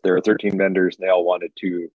too is if there are 13 vendors and they all wanted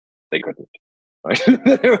to, they couldn't. Right?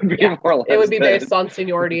 It would be more or less it would be based on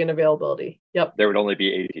seniority and availability. Yep. There would only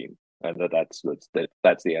be 18, and that's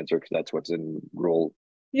the answer because that's what's in rule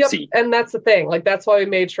Yep. C. And that's the thing. Like that's why we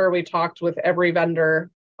made sure we talked with every vendor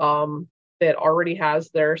that already has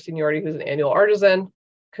their seniority who's an annual artisan,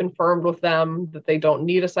 confirmed with them that they don't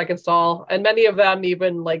need a second stall. And many of them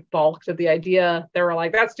even like balked at the idea. They were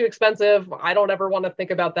like, that's too expensive. I don't ever want to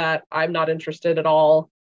think about that. I'm not interested at all.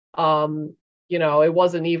 It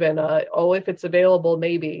wasn't even if it's available,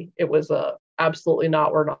 maybe. It was a absolutely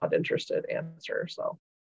not, we're not interested answer. So,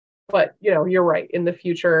 but you're right. In the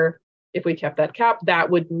future, if we kept that cap, that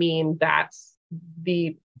would mean that's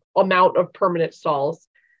the amount of permanent stalls.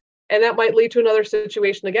 And that might lead to another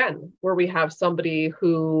situation again, where we have somebody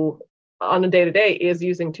who on a day-to-day is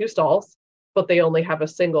using 2 stalls, but they only have a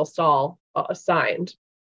single stall assigned.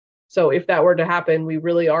 So if that were to happen, we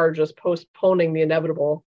really are just postponing the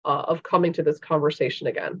inevitable of coming to this conversation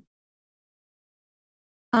again.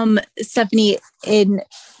 Stephanie,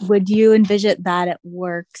 would you envision that it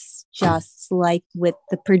works just like with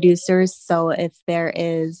the producers? So if there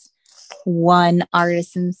is one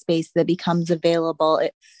artisan space that becomes available,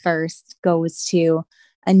 it first goes to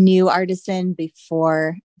a new artisan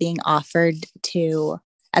before being offered to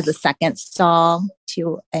as a second stall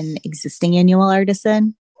to an existing annual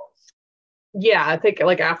artisan? Yeah, I think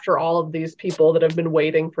like after all of these people that have been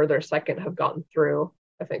waiting for their second have gotten through,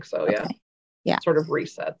 I think so. Yeah. Okay. Yeah. Sort of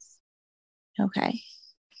resets. Okay.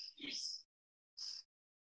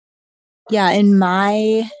 Yeah. In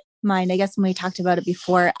my mind, I guess when we talked about it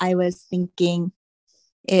before, I was thinking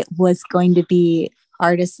it was going to be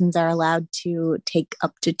artisans are allowed to take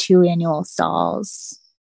up to 2 annual stalls.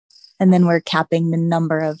 And then we're capping the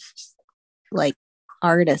number of like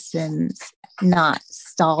artisans, not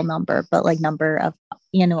stall number, but like number of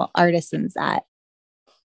annual artisans at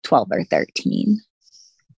 12 or 13.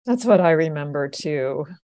 That's what I remember too.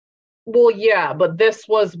 Well, yeah, but this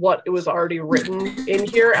was what it was already written in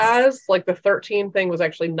here as. Like the 13 thing was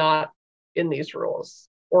actually not in these rules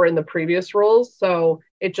or in the previous rules. So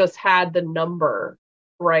it just had the number,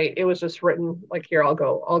 right? It was just written like here, I'll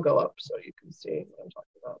go up so you can see what I'm talking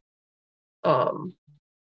about.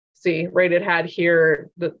 See, right, it had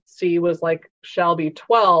here, the C was like, shall be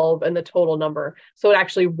 12 and the total number. So it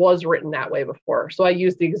actually was written that way before. So I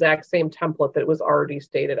used the exact same template that it was already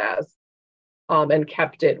stated as and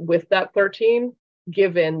kept it with that 13,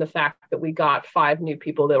 given the fact that we got 5 new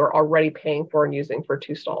people that were already paying for and using for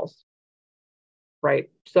 2 stalls.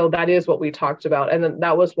 Right. So that is what we talked about. And then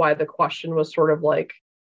that was why the question was sort of like,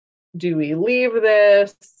 do we leave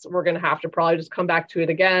this? We're going to have to probably just come back to it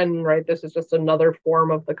again, right? This is just another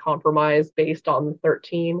form of the compromise based on the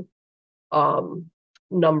 13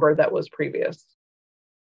 number that was previous.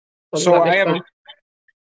 So I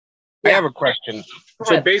have a question.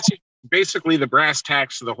 So basically the brass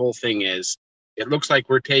tacks of the whole thing is, it looks like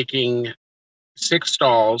we're taking 6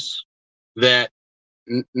 stalls that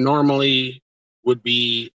normally would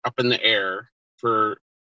be up in the air for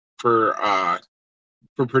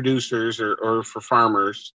producers or for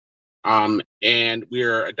farmers, and we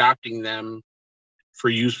are adopting them for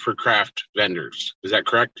use for craft vendors. Is that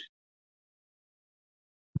correct?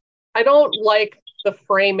 I don't like the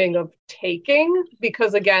framing of taking,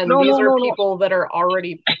 because again, these are people that are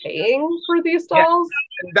already paying for these stalls.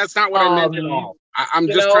 Yeah, that's not what I meant at all. I'm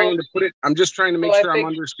just trying to put it. I'm just trying to make sure I'm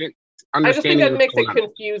understanding. I just think that makes it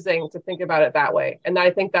confusing to think about it that way, and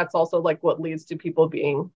I think that's also like what leads to people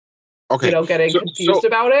being, getting confused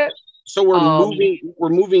about it. So we're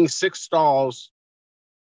moving 6 stalls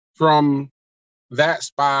from that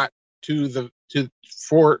spot to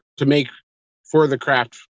make for the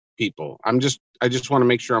craft people. I just want to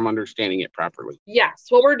make sure I'm understanding it properly. Yes,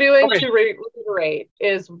 what we're doing to reiterate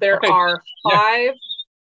is there are 5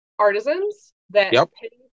 artisans that pay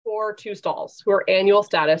for 2 stalls who are annual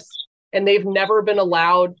status, and they've never been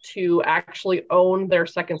allowed to actually own their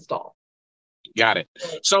second stall. Got it.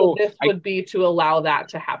 So this would be to allow that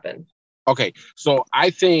to happen. Okay. So I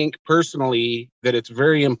think personally that it's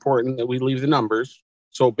very important that we leave the numbers.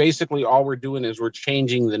 So basically all we're doing is we're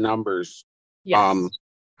changing the numbers. Yes.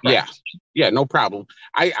 Yeah, no problem.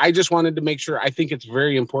 I just wanted to make sure. I think it's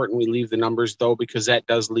very important we leave the numbers though, because that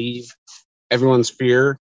does leave everyone's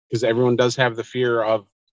fear, because everyone does have the fear of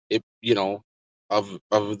it, of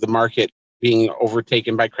the market being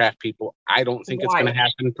overtaken by craft people. I don't think it's going to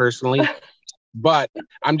happen personally, but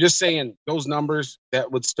I'm just saying those numbers,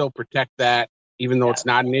 that would still protect that, even though it's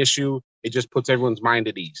not an issue. It just puts everyone's mind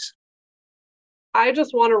at ease. I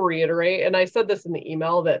just want to reiterate, and I said this in the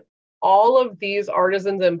email, that all of these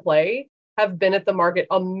artisans in play have been at the market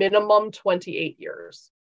a minimum 28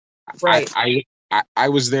 years. Right. I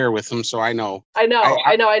was there with them, so I know. I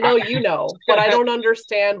know, you know, but I don't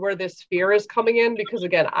understand where this fear is coming in, because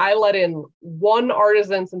again, I let in one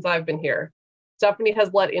artisan since I've been here. Stephanie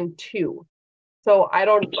has let in two. So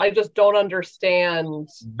I just don't understand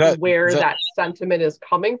where that sentiment is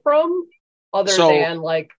coming from, other than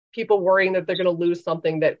like people worrying that they're going to lose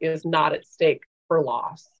something that is not at stake for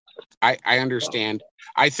loss. I understand.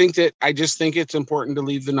 I just think it's important to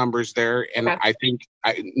leave the numbers there. And okay. I think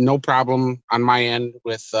no problem on my end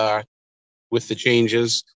with the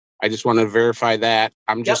changes. I just want to verify that.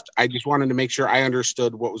 I just wanted to make sure I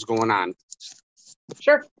understood what was going on.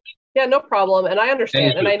 Sure. Yeah, no problem. And I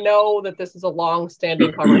understand. And I know that this is a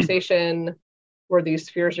long-standing conversation where these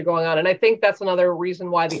fears are going on. And I think that's another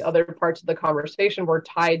reason why the other parts of the conversation were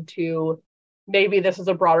tied to, maybe this is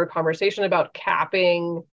a broader conversation about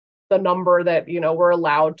capping the number that, we're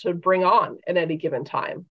allowed to bring on at any given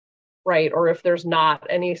time, right? Or if there's not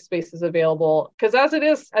any spaces available, because as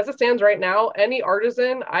it stands right now, any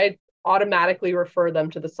artisan, I automatically refer them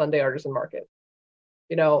to the Sunday Artisan Market.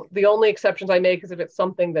 The only exceptions I make is if it's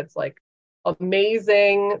something that's like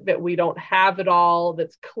amazing, that we don't have at all,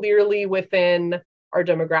 that's clearly within our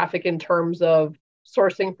demographic in terms of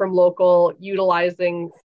sourcing from local,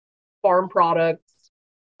 utilizing farm products.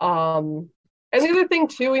 And the other thing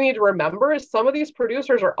too, we need to remember is some of these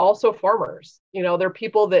producers are also farmers. They're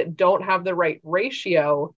people that don't have the right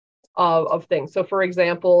ratio of things. So for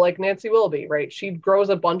example, like Nancy Willoughby, right? She grows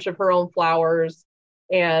a bunch of her own flowers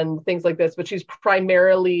and things like this, but she's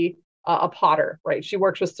primarily a potter, right? She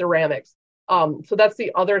works with ceramics. So that's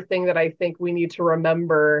the other thing that I think we need to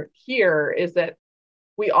remember here, is that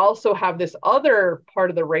we also have this other part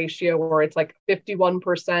of the ratio where it's like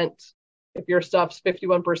 51%, if your stuff's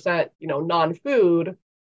 51%, non-food,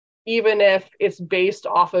 even if it's based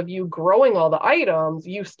off of you growing all the items,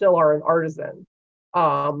 you still are an artisan.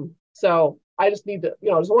 So I just need to,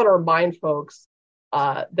 I just want to remind folks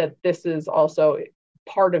that this is also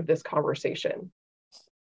part of this conversation.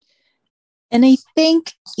 And I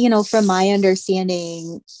think, from my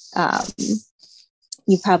understanding,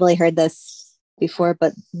 you've probably heard this before,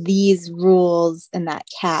 but these rules and that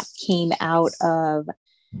cap came out of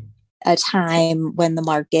a time when the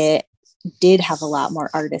market did have a lot more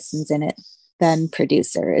artisans in it than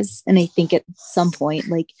producers. And I think at some point,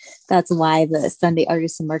 that's why the Sunday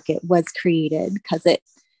Artisan Market was created, because it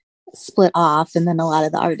split off, and then a lot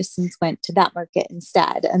of the artisans went to that market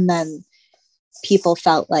instead. And then people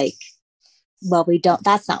felt like, well,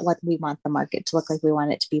 that's not what we want the market to look like. We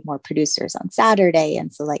want it to be more producers on Saturday.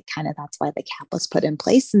 And so that's why the cap was put in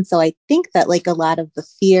place. And so I think that a lot of the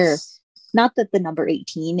fear, not that the number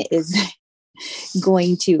 18 is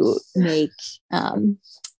going to make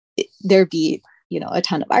there be, a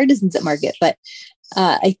ton of artisans at market, but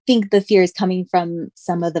I think the fear is coming from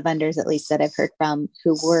some of the vendors, at least that I've heard from,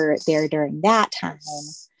 who were there during that time,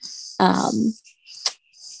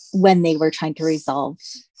 when they were trying to resolve,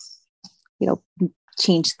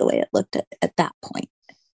 change the way it looked at that point.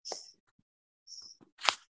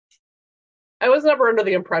 I was never under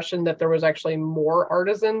the impression that there was actually more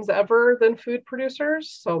artisans ever than food producers.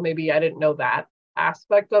 So maybe I didn't know that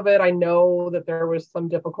aspect of it. I know that there was some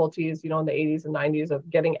difficulties, in the 80s and 90s of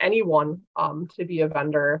getting anyone to be a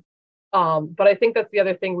vendor. But I think that's the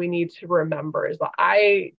other thing we need to remember, is that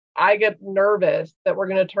I get nervous that we're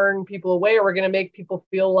going to turn people away, or we're going to make people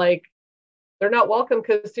feel like they're not welcome.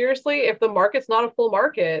 Because seriously, if the market's not a full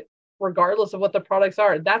market, regardless of what the products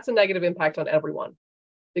are, that's a negative impact on everyone.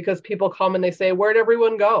 Because people come and they say, where'd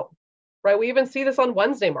everyone go? Right? We even see this on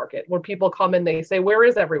Wednesday market, where people come and they say, where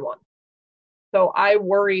is everyone? So I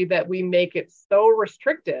worry that we make it so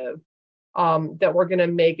restrictive that we're going to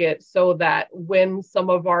make it so that when some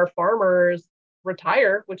of our farmers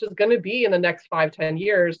retire, which is going to be in the next 5-10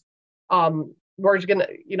 years, we're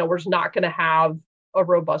just not going to have a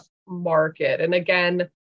robust market. And again,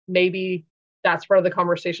 maybe that's part of the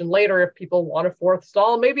conversation later. If people want a fourth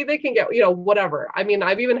stall, maybe they can get, whatever. I mean,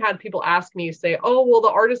 I've even had people ask me, say, oh, well,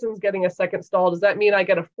 the artisan's getting a second stall. Does that mean I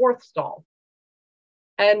get a fourth stall?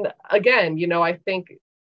 And again, I think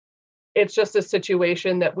it's just a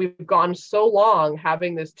situation that we've gone so long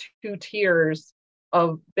having this two tiers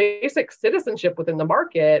of basic citizenship within the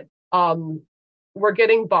market. We're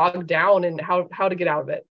getting bogged down in how to get out of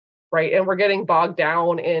it, right? And we're getting bogged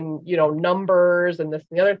down in, numbers and this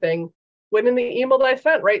and the other thing. When in the email that I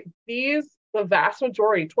sent, right, the vast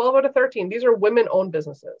majority, 12 out of 13, these are women-owned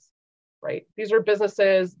businesses, right? These are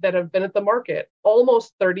businesses that have been at the market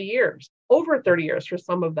almost 30 years, over 30 years for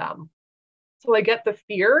some of them. So I get the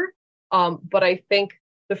fear, but I think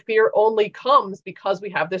the fear only comes because we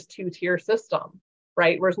have this 2-tier system,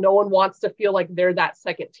 right? Whereas no one wants to feel like they're that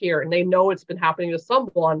second tier, and they know it's been happening to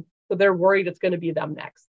someone, so they're worried it's going to be them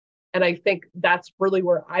next. And I think that's really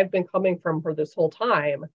where I've been coming from for this whole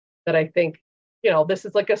time, that I think, this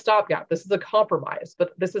is like a stopgap. This is a compromise,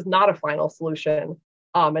 but this is not a final solution.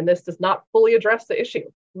 And this does not fully address the issue,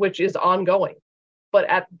 which is ongoing. But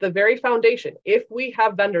at the very foundation, if we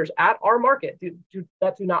have vendors at our market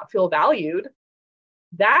that do not feel valued,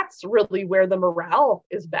 that's really where the morale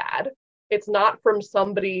is bad. It's not from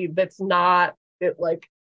somebody that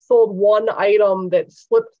sold one item that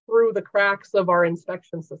slipped through the cracks of our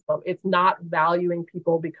inspection system. It's not valuing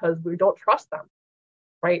people because we don't trust them,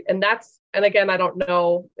 right? And again, I don't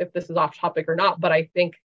know if this is off topic or not, but I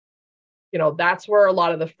think, that's where a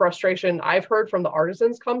lot of the frustration I've heard from the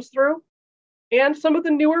artisans comes through. And some of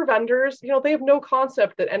the newer vendors, they have no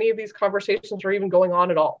concept that any of these conversations are even going on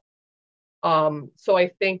at all. So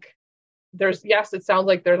I think it sounds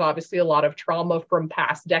like there's obviously a lot of trauma from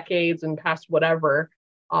past decades and past whatever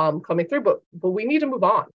coming through, but we need to move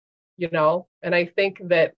on, and I think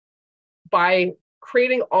that by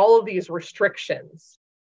creating all of these restrictions,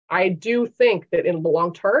 I do think that in the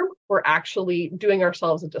long term, we're actually doing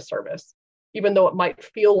ourselves a disservice, even though it might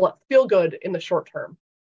feel good in the short term.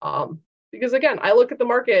 Because again, I look at the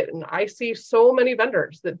market and I see so many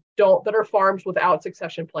vendors that are farms without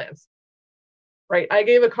succession plans, right? I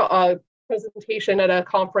gave a presentation at a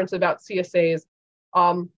conference about CSAs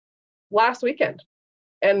last weekend,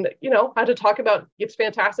 and had to talk about, it's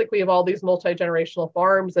fantastic, we have all these multi-generational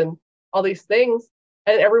farms and all these things,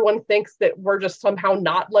 and everyone thinks that we're just somehow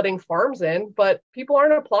not letting farms in, but people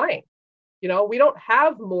aren't applying. We don't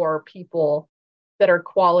have more people that are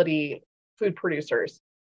quality food producers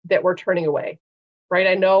that we're turning away, right?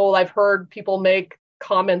 I know I've heard people make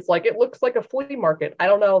comments like, it looks like a flea market. I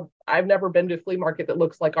don't know. I've never been to a flea market that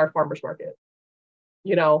looks like our farmers market.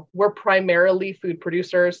 We're primarily food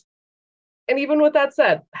producers. And even with that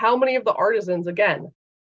said, how many of the artisans, again,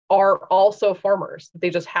 are also farmers? They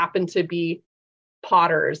just happen to be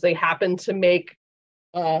potters. They happen to make,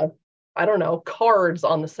 cards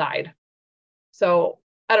on the side. So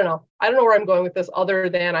I don't know where I'm going with this, other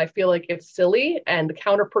than I feel like it's silly and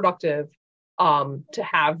counterproductive to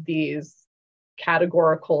have these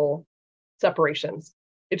categorical separations.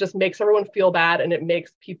 It just makes everyone feel bad, and it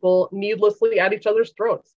makes people needlessly at each other's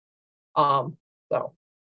throats. So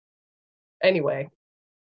anyway,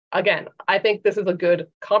 again, I think this is a good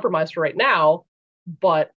compromise for right now,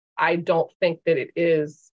 but I don't think that it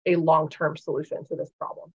is a long-term solution to this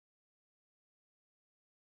problem.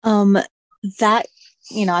 That,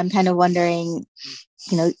 I'm kind of wondering,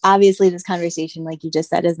 obviously this conversation, like you just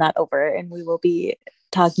said, is not over, and we will be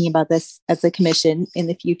talking about this as a commission in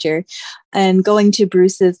the future. And going to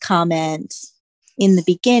Bruce's comment in the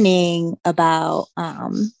beginning about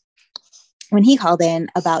when he called in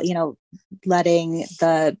about,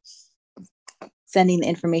 sending the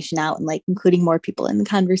information out and like including more people in the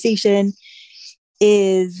conversation,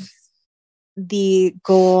 is the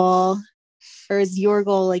goal, or is your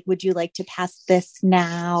goal, like, would you like to pass this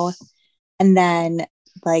now and then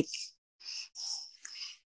like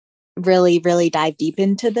really, really dive deep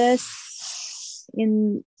into this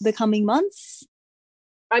in the coming months?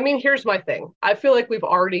 I mean, here's my thing. I feel like we've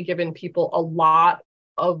already given people a lot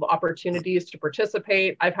of opportunities to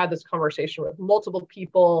participate. I've had this conversation with multiple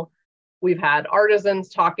people. We've had artisans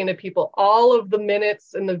talking to people. All of the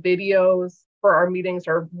minutes and the videos for our meetings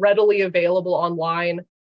are readily available online.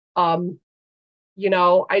 I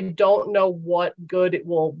don't know what good it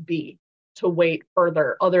will be to wait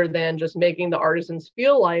further, other than just making the artisans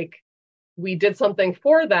feel like we did something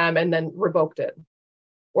for them and then revoked it,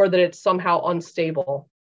 or that it's somehow unstable.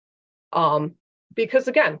 Because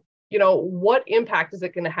again, what impact is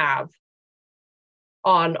it going to have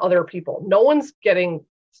on other people? No one's getting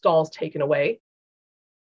stalls taken away.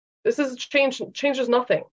 This is changes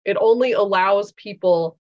nothing. It only allows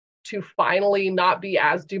people to finally not be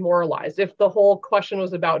as demoralized. If the whole question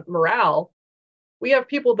was about morale, we have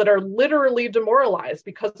people that are literally demoralized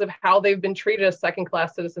because of how they've been treated as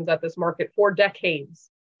second-class citizens at this market for decades.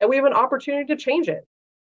 And we have an opportunity to change it.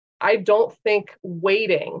 I don't think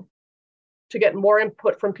waiting to get more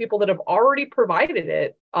input from people that have already provided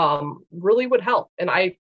it really would help. And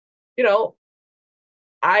I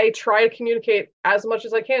try to communicate as much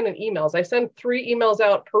as I can in emails. I send 3 emails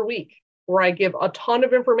out per week where I give a ton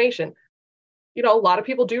of information. A lot of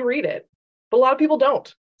people do read it, but a lot of people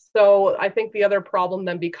don't. So I think the other problem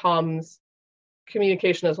then becomes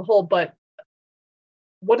communication as a whole. But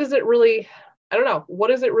what does it really, I don't know, what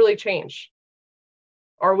does it really change?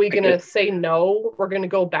 Are we going to say no? We're going to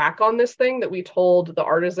go back on this thing that we told the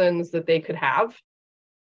artisans that they could have?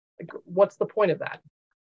 Like, what's the point of that?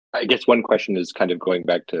 I guess one question is kind of going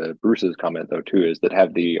back to Bruce's comment though too, is that has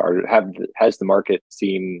the market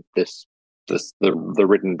seen the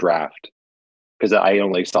written draft? Because I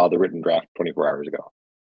only saw the written draft 24 hours ago.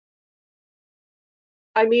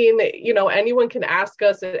 I mean, anyone can ask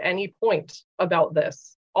us at any point about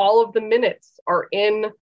this. All of the minutes are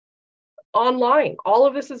online. All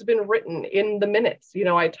of this has been written in the minutes.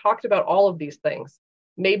 I talked about all of these things.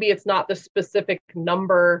 Maybe it's not the specific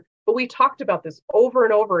number, but we talked about this over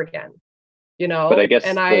and over again, But I guess,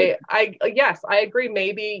 yes, I agree.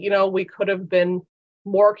 Maybe, we could have been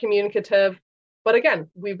more communicative, but again,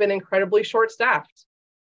 we've been incredibly short-staffed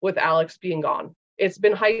with Alex being gone. It's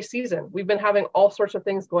been high season. We've been having all sorts of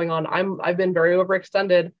things going on. I've been very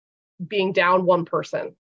overextended, being down one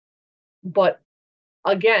person. But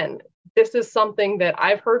again, this is something that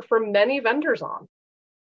I've heard from many vendors on.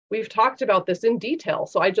 We've talked about this in detail.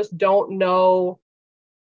 So I just don't know.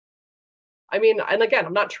 I mean, and again,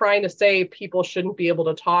 I'm not trying to say people shouldn't be able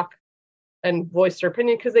to talk and voice their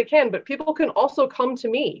opinion, because they can, but people can also come to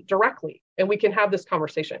me directly and we can have this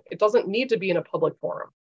conversation. It doesn't need to be in a public forum.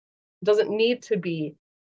 It doesn't need to be,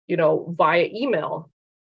 via email.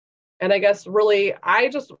 And I guess really, I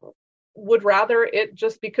just would rather it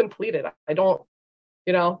just be completed. I don't,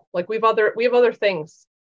 like we have other things.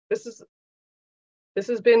 This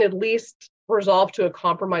has been at least resolved to a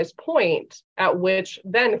compromise point at which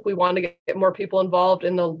then if we want to get more people involved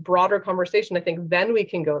in the broader conversation, I think then we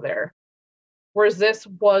can go there. Whereas this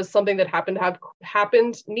was something that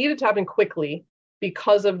needed to happen quickly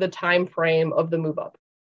because of the time frame of the move up,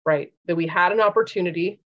 right? That we had an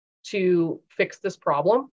opportunity to fix this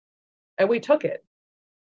problem and we took it,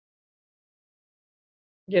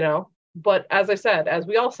 but as I said, as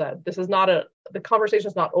we all said, the conversation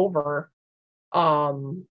is not over.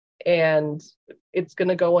 And it's going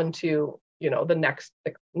to go into, the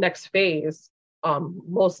next phase,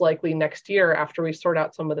 most likely next year after we sort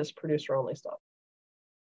out some of this producer only stuff.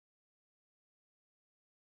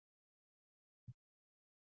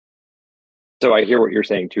 So I hear what you're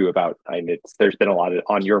saying too about, there's been a lot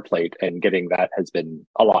on your plate, and getting that has been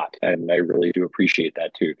a lot. And I really do appreciate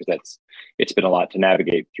that too, because it's been a lot to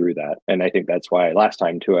navigate through that. And I think that's why last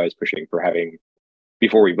time too, I was pushing for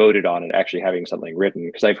before we voted on it, actually having something written,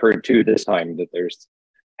 because I've heard too this time that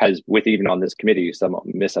with even on this committee, some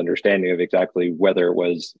misunderstanding of exactly whether it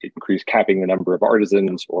was capping the number of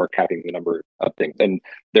artisans or capping the number of things. And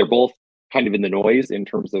they're both kind of in the noise in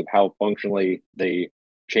terms of how functionally they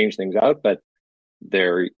change things out, but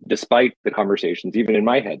despite the conversations, even in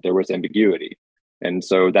my head, there was ambiguity. And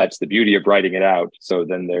so that's the beauty of writing it out. So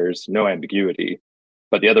then there's no ambiguity.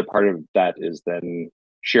 But the other part of that is then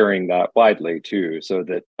sharing that widely too, so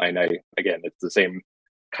that again, it's the same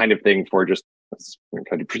kind of thing for just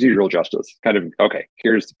kind of procedural justice. Kind of, okay,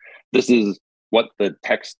 this is what the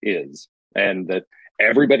text is, and that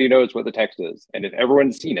everybody knows what the text is. And if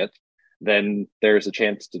everyone's seen it, then there's a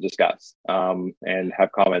chance to discuss and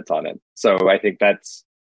have comments on it. So I think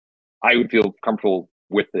I would feel comfortable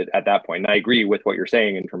with it at that point. And I agree with what you're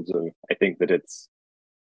saying in terms of, I think that it's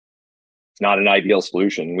not an ideal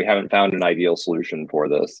solution. We haven't found an ideal solution for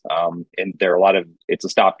this. And it's a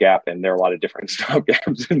stopgap, and there are a lot of different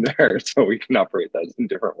stopgaps in there. So we can operate those in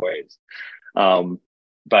different ways.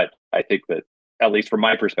 But I think that, at least from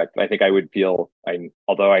my perspective, I think I would feel,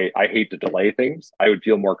 although I hate to delay things, I would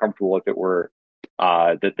feel more comfortable if it were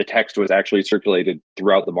that the text was actually circulated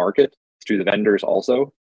throughout the market, through the vendors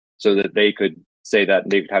also, so that they could say that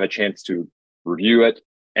they could have a chance to review it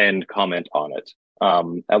and comment on it.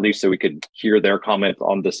 At least so we could hear their comments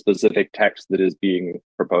on the specific text that is being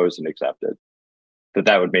proposed and accepted.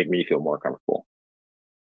 That would make me feel more comfortable.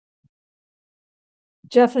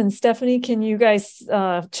 Jeff and Stephanie, can you guys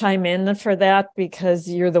chime in for that? Because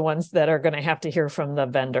you're the ones that are going to have to hear from the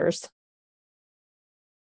vendors.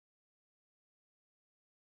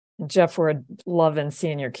 Jeff, we're loving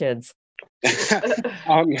seeing your kids.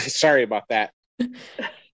 Sorry about that.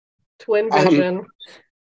 Twin vision.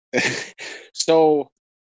 So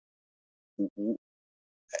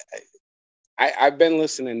I've been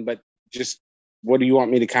listening, but just what do you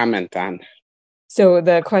want me to comment on? So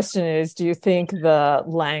the question is, do you think the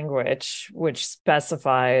language which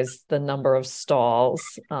specifies the number of stalls,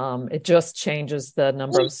 it just changes the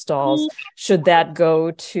number of stalls, should that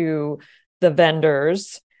go to the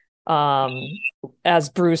vendors, as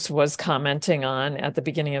Bruce was commenting on at the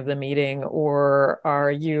beginning of the meeting, or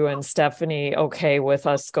are you and Stephanie okay with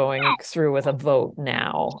us going through with a vote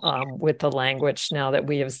now, with the language now that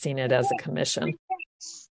we have seen it as a commission?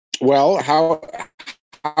 Well, how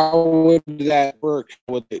how would that work?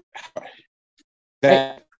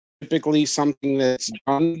 That typically something that's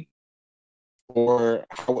done, or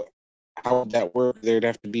how would that work? There'd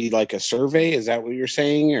have to be like a survey. Is that what you're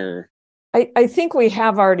saying, or? I think we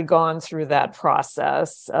have already gone through that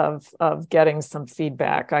process of getting some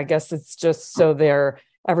feedback. I guess it's just so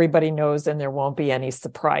everybody knows and there won't be any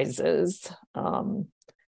surprises.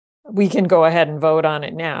 We can go ahead and vote on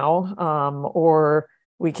it now, or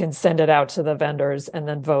we can send it out to the vendors and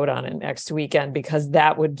then vote on it next weekend, because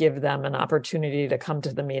that would give them an opportunity to come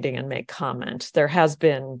to the meeting and make comment. There has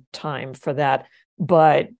been time for that,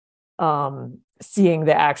 but seeing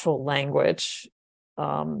the actual language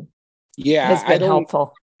has been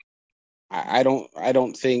helpful. I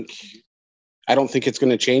don't think it's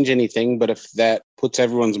going to change anything, but if that puts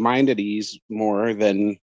everyone's mind at ease more,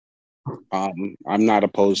 then I'm not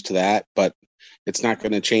opposed to that, but it's not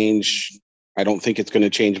going to change. I don't think it's going to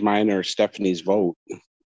change mine or Stephanie's vote.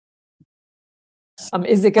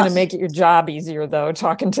 Is it going to make your job easier though,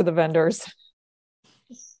 talking to the vendors?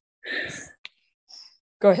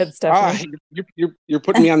 Go ahead, Stephanie. You're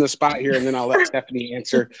putting me on the spot here, and then I'll let Stephanie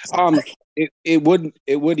answer. It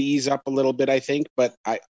would ease up a little bit, I think, but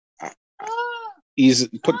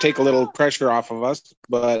take a little pressure off of us.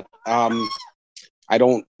 But I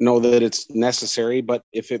don't know that it's necessary. But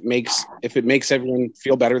if it makes everyone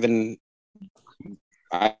feel better, then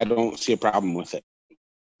I don't see a problem with it.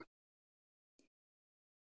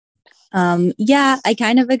 Yeah, I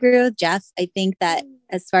kind of agree with Jeff. I think that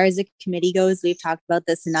as far as the committee goes, we've talked about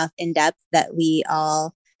this enough in depth that we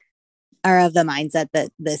all are of the mindset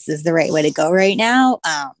that this is the right way to go right now.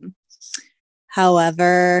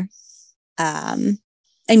 However, I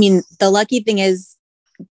mean, the lucky thing is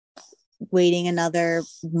waiting another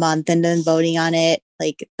month and then voting on it.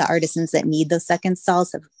 Like, the artisans that need those second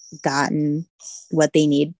stalls have gotten what they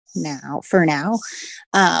need for now.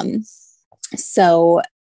 So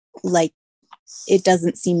like, it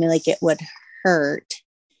doesn't seem like it would hurt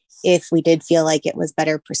if we did feel like it was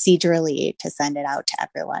better procedurally to send it out to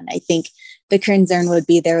everyone. I think the concern would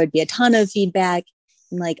be there would be a ton of feedback,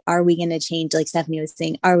 and like, are we going to change, like Stephanie was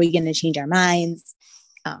saying, are we going to change our minds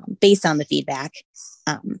based on the feedback?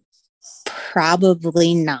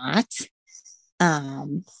 Probably not.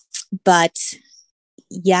 But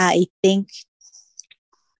yeah, I think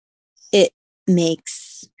it would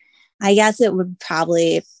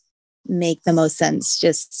probably make the most sense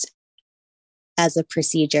just as a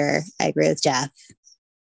procedure. I agree with Jeff.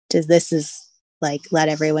 Because this is like, let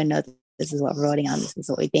everyone know this is what we're voting on. This is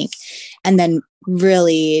what we think. And then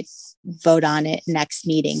really vote on it next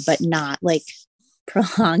meeting, but not like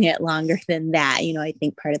prolong it longer than that. I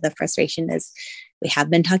think part of the frustration is we have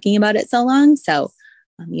been talking about it so long. So,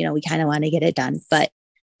 we kind of want to get it done. But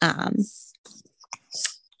I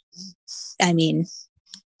mean,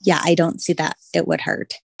 yeah, I don't see that it would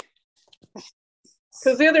hurt.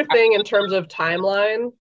 Because the other thing in terms of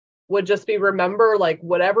timeline would just be, remember, like,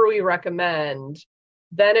 whatever we recommend,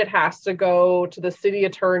 then it has to go to the city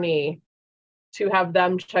attorney to have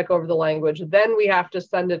them check over the language. Then we have to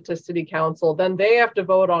send it to city council. Then they have to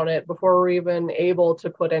vote on it before we're even able to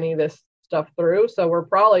put any of this stuff through. So we're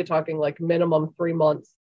probably talking like minimum 3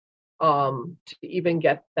 months to even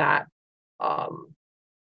get that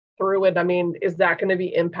through it. I mean, is that going to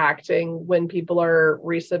be impacting when people are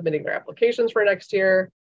resubmitting their applications for next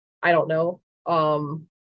year? I don't know.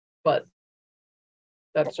 But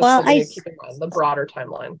that's just something to keep in mind, the broader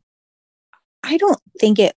timeline. I don't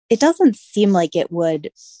think it doesn't seem like it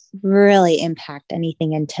would really impact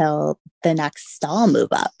anything until the next stall move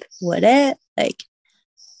up, would it? Like,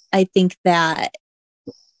 I think that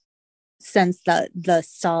since the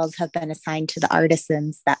stalls have been assigned to the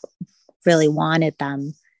artisans that really wanted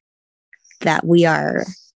them, that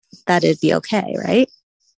it'd be okay, right?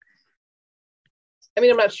 I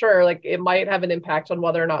mean, I'm not sure. Like, it might have an impact on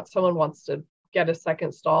whether or not someone wants to get a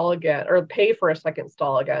second stall again or pay for a second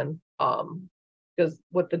stall again. Because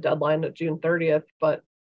with the deadline of June 30th, but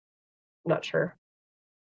I'm not sure.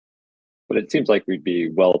 But it seems like we'd be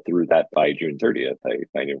well through that by June 30th.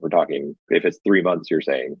 I know we're talking, if it's 3 months, you're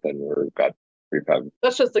saying, then we've had.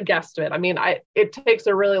 That's just a guesstimate. I mean, it takes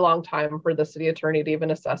a really long time for the city attorney to even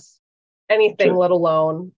assess anything, sure, let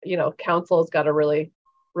alone, council's got a really,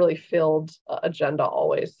 really filled agenda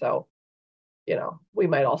always. So, we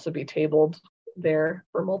might also be tabled there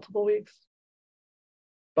for multiple weeks.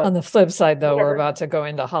 But on the flip side, though, we're about to go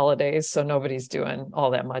into holidays, so nobody's doing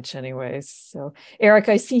all that much anyways. So, Eric,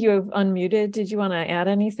 I see you've unmuted. Did you want to add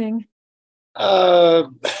anything? I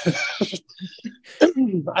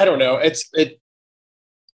don't know. It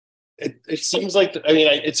seems like,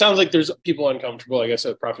 it sounds like there's people uncomfortable. I guess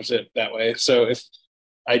I'd preface it that way. So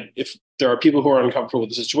if there are people who are uncomfortable with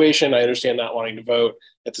the situation, I understand not wanting to vote.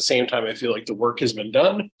 At the same time, I feel like the work has been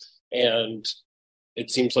done, and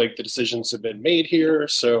it seems like the decisions have been made here.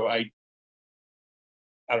 So I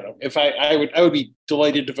don't know if I would be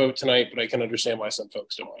delighted to vote tonight, but I can understand why some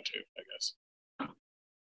folks don't want to, I guess.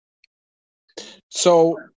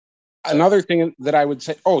 So another thing that I would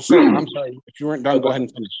say, I'm sorry, if you weren't done, go ahead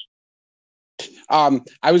and finish.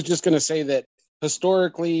 I was just going to say that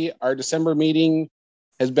historically our December meeting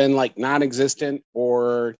has been like non-existent,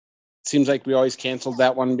 or seems like we always canceled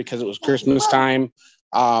that one because it was Christmas time.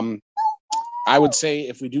 I would say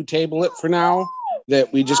if we do table it for now,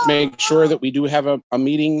 that we just make sure that we do have a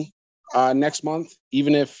meeting next month,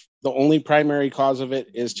 even if the only primary cause of it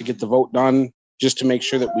is to get the vote done, just to make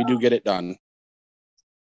sure that we do get it done.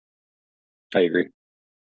 I agree.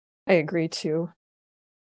 I agree too.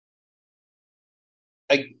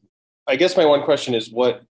 I guess my one question is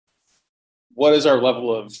what is our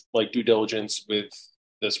level of like due diligence with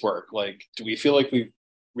this work? Like, do we feel like we've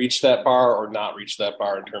reached that bar or not reached that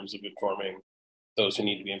bar in terms of informing those who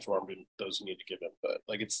need to be informed and those who need to give input?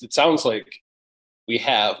 Like it sounds like we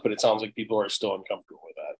have, but it sounds like people are still uncomfortable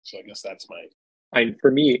with that. So I guess that's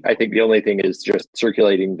for me, I think the only thing is just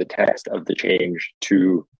circulating the text of the change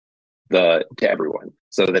to everyone,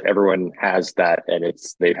 so that everyone has that, and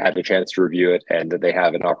they've had the chance to review it, and that they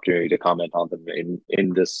have an opportunity to comment on them in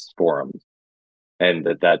this forum, and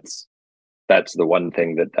that's the one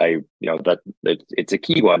thing that it's a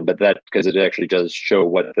key one, but that because it actually does show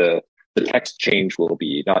what the text change will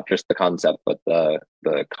be, not just the concept, but the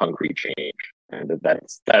concrete change, and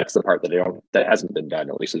that's the part that hasn't been done,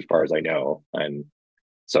 at least as far as I know. And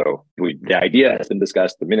so the idea has been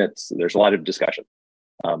discussed, the minutes, there's a lot of discussion,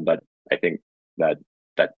 but I think that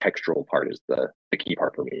textual part is the key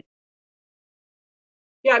part for me.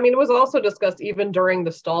 Yeah, I mean, it was also discussed even during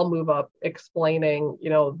the stall move up, explaining,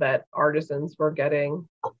 that artisans were getting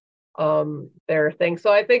their thing.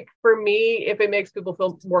 So I think for me, if it makes people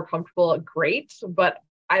feel more comfortable, great. But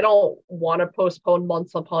I don't want to postpone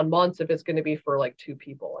months upon months if it's going to be for like 2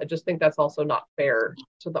 people. I just think that's also not fair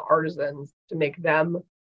to the artisans to make them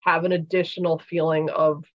have an additional feeling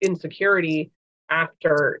of insecurity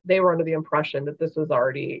after they were under the impression that this was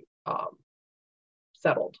already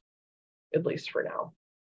settled, at least for now.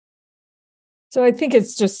 So I think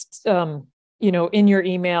it's just, in your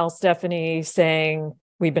email, Stephanie, saying,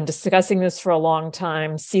 we've been discussing this for a long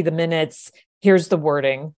time, see the minutes, here's the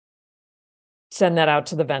wording. Send that out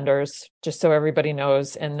to the vendors, just so everybody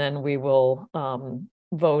knows, and then we will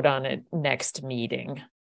vote on it next meeting,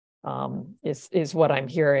 is what I'm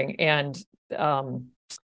hearing. And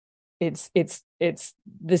this is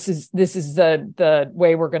the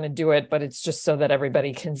way we're going to do it, but it's just so that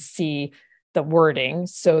everybody can see the wording,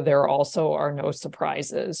 so there also are no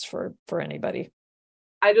surprises for anybody.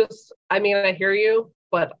 I hear you,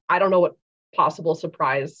 but I don't know what possible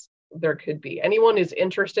surprise there could be. Anyone who's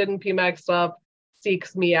interested in PMAG stuff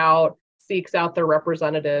seeks me out, seeks out their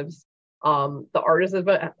representatives.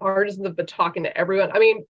 The artisans have been talking to everyone. I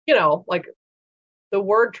mean, like the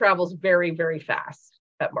word travels very, very fast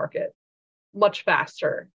at Market, much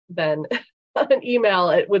faster than an email,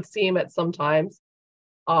 it would seem at some times.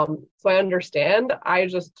 So I understand. I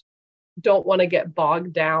just don't want to get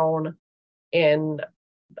bogged down in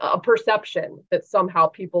a perception that somehow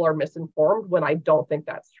people are misinformed when I don't think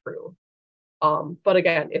that's true. But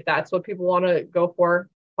again, if that's what people want to go for,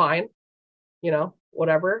 fine,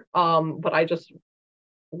 whatever. But I just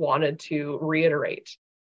wanted to reiterate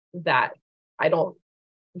that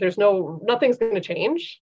nothing's going to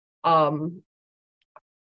change. And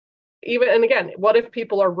again, what if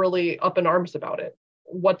people are really up in arms about it?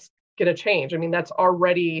 What's going to change? I mean, that's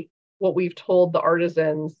already what we've told the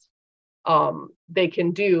artisans they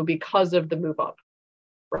can do because of the move up,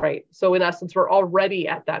 right? So in essence, we're already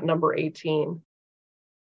at that number 18,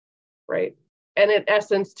 right? And in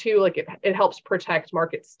essence, too, like it helps protect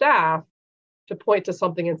Market staff to point to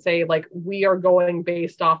something and say, like, we are going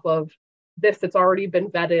based off of this that's already been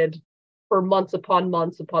vetted for months upon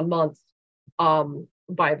months upon months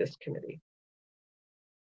by this committee.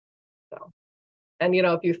 So, and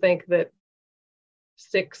if you think that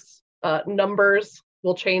 6 numbers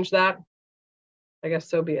will change that, I guess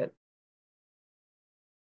so be it.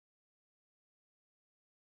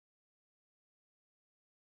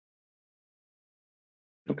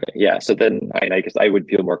 Okay, yeah. So then I guess I would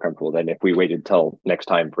feel more comfortable then if we waited till next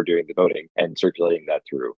time for doing the voting and circulating that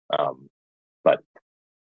through. But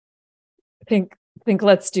I think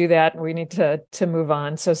let's do that. We need to move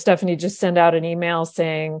on. So Stephanie, just send out an email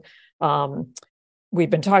saying we've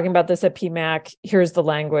been talking about this at PMAC. Here's the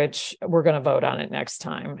language. We're going to vote on it next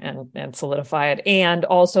time and solidify it. And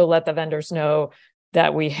also let the vendors know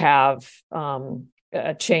that we have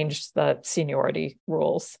changed the seniority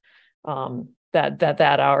rules,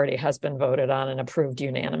 that already has been voted on and approved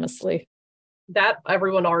unanimously. That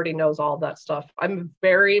everyone already knows all of that stuff. I'm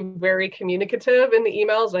very, very communicative in the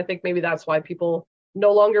emails. And I think maybe that's why people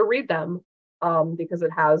no longer read them, because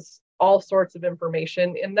it has all sorts of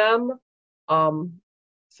information in them.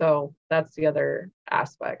 So that's the other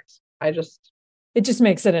aspect. It just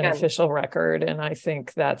makes it an official record. And I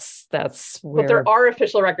think that's where. But there are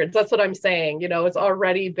official records. That's what I'm saying. It's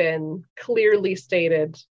already been clearly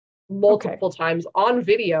stated multiple times on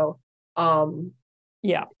video.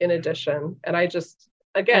 In addition. And I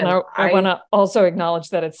want to also acknowledge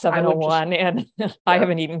that it's 7:01 and I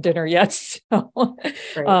haven't eaten dinner yet. So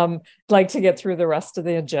like to get through the rest of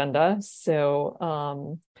the agenda.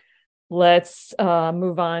 So let's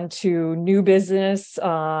move on to new business,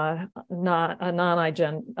 not a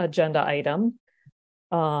non-agenda item.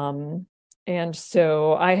 And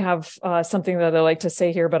so I have something that I'd like to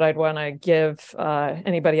say here, but I'd want to give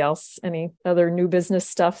anybody else any other new business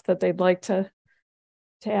stuff that they'd like to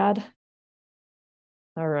add.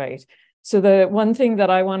 All right. So the one thing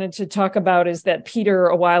that I wanted to talk about is that Peter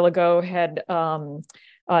a while ago had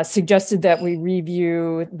suggested that we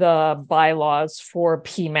review the bylaws for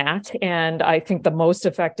PMAC. And I think the most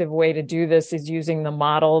effective way to do this is using the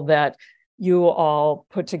model that you all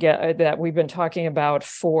put together, that we've been talking about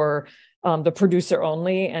for the producer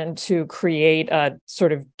only, and to create a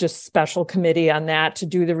sort of just special committee on that to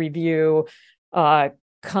do the review,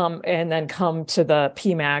 come to the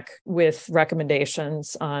PMAC with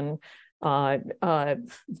recommendations on redoing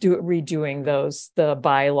the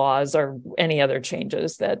bylaws or any other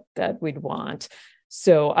changes that we'd want.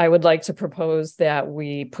 So I would like to propose that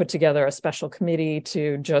we put together a special committee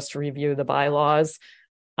to just review the bylaws.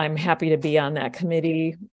 I'm happy to be on that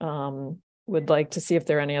committee. Would like to see if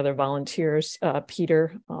there are any other volunteers.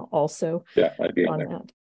 Peter also. Yeah, I'd be on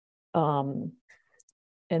that.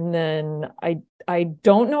 And then I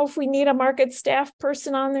don't know if we need a market staff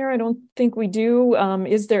person on there. I don't think we do.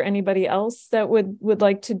 Is there anybody else that would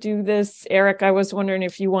like to do this? Eric, I was wondering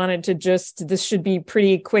if you wanted to this should be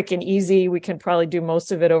pretty quick and easy. We can probably do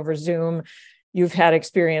most of it over Zoom. You've had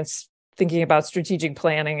experience thinking about strategic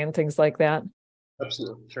planning and things like that.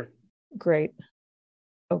 Absolutely, sure. Great.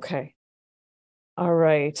 Okay. All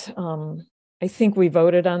right. I think we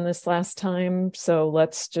voted on this last time, so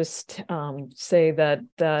let's just say that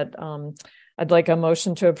I'd like a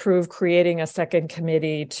motion to approve creating a second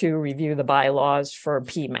committee to review the bylaws for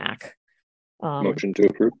PMAC. Motion to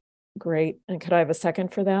approve. Great. And could I have a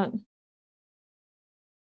second for that?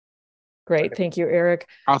 Great. Thank you, Eric.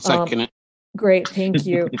 I'll second it. Great. Thank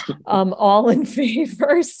you. All in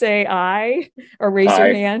favor, say aye or raise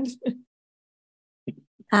your hand.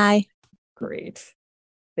 Aye. Great.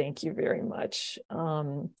 Thank you very much.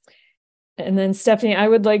 And then Stephanie, I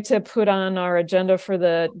would like to put on our agenda for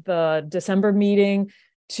the December meeting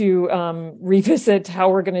to revisit how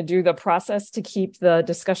we're going to do the process to keep the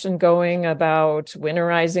discussion going about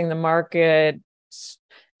winterizing the market,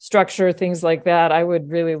 structure, things like that. I would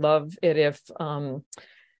really love it if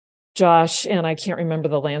Josh, and I can't remember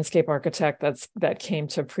the landscape architect that came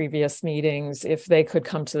to previous meetings, if they could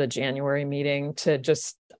come to the January meeting to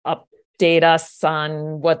just update us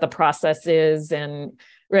on what the process is and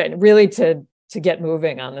really to get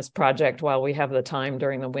moving on this project while we have the time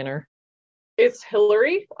during the winter. It's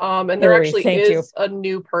Hillary, and there actually is a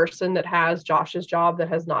new person that has Josh's job that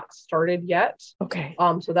has not started yet. Okay.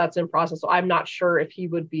 So that's in process. So I'm not sure if he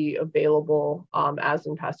would be available as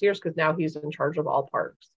in past years, because now he's in charge of all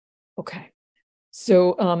parks. Okay.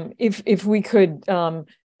 So if we could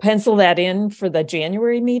pencil that in for the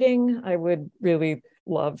January meeting, I would really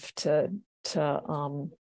love to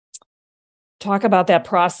talk about that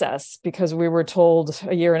process, because we were told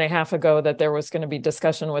a year and a half ago that there was going to be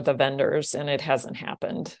discussion with the vendors and it hasn't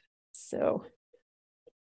happened. So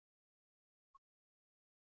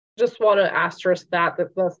just want to asterisk that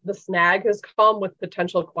the snag has come with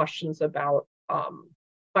potential questions about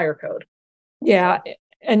fire code. Yeah.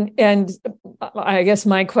 And I guess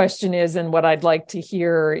my question is, and what I'd like to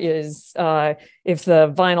hear is, if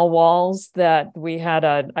the vinyl walls that we had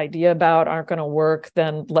an idea about aren't going to work,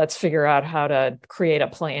 then let's figure out how to create a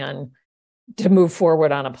plan to move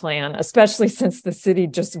forward on a plan, especially since the city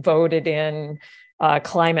just voted in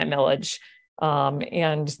climate millage.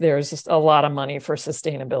 And there's just a lot of money for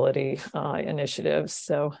sustainability initiatives.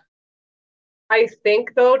 So I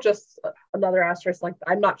think though, just another asterisk, like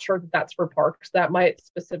I'm not sure that that's for parks. That might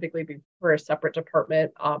specifically be for a separate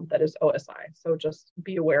department that is OSI. So just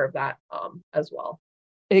be aware of that as well.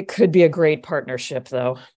 It could be a great partnership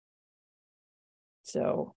though.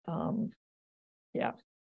 So yeah.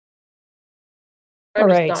 I'm all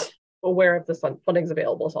just right. not aware if the funding's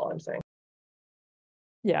available is all I'm saying.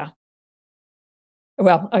 Yeah.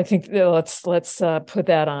 Well, I think let's put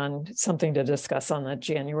that on something to discuss on the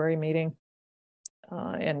January meeting.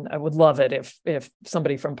 And I would love it if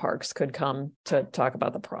somebody from Parks could come to talk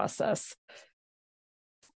about the process.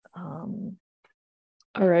 All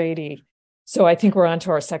righty. So I think we're on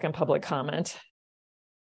to our second public comment.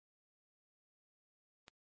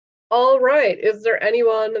 All right. Is there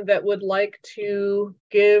anyone that would like to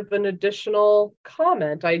give an additional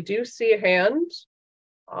comment? I do see a hand.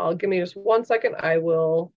 Give me just 1 second. I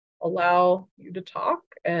will allow you to talk,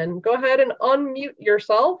 and go ahead and unmute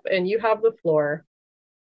yourself, and you have the floor.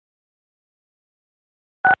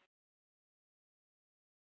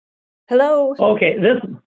 Hello. Okay,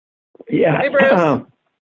 yeah. Hey, Bruce.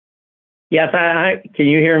 Yes, can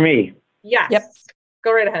you hear me? Yes. Yep.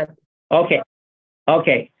 Go right ahead. Okay.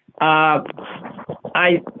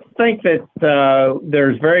 I think that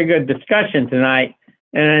there's very good discussion tonight,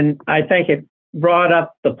 and I think it brought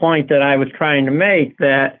up the point that I was trying to make,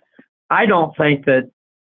 that I don't think that,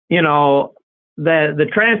 the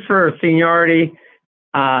transfer of seniority,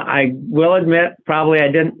 I will admit, probably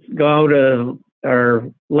I didn't go to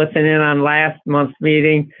or listen in on last month's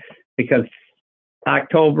meeting because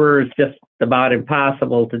October is just about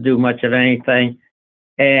impossible to do much of anything.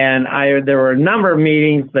 And there were a number of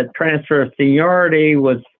meetings that transfer of seniority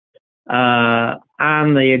was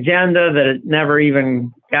on the agenda that it never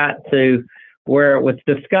even got to where it was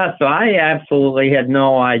discussed. So I absolutely had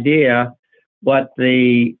no idea what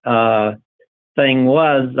the thing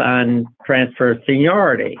was on transfer of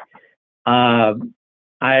seniority.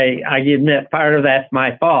 I admit part of that's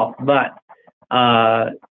my fault, but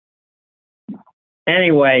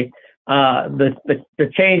anyway,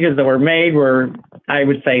 the changes that were made were, I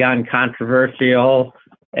would say, uncontroversial,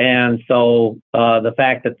 and so the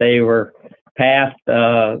fact that they were passed,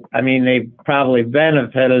 they probably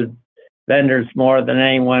benefited vendors more than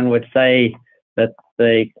anyone would say that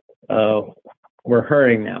they were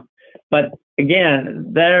hurting them. But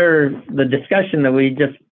again, the discussion that we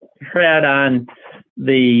just had on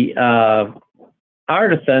the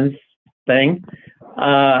artisans thing,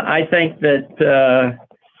 I think that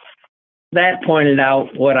that pointed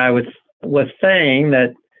out what I was saying,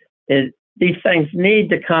 that these things need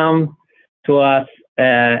to come to us.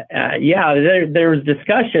 There was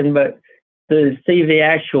discussion, but to see the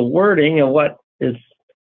actual wording of what is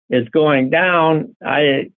going down,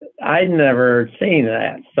 I'd never seen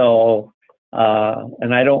that. So,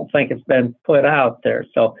 and I don't think it's been put out there.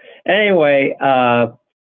 So anyway,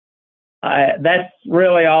 that's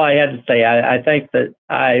really all I had to say. I think that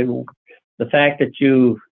the fact that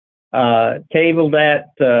you tabled that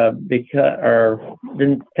or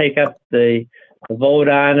didn't take up the vote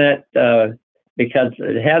on it because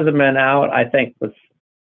it hasn't been out, I think was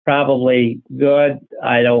probably good.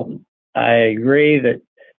 I agree that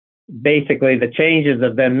basically the changes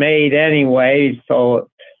have been made anyway, so it's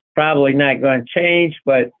probably not going to change,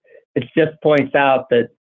 but it just points out that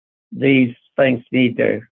these things need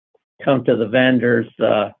to come to the vendors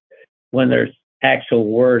when there's actual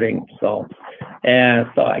wording. So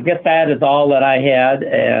I guess that is all that I had,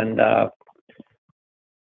 and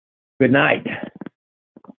good night.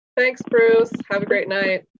 Thanks, Bruce. Have a great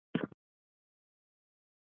night.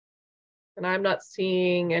 And I'm not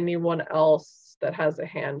seeing anyone else that has a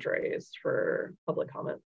hand raised for public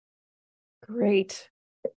comment. Great.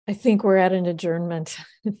 I think we're at an adjournment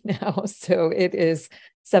now. So it is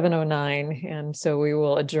 7:09, and so we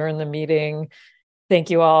will adjourn the meeting. Thank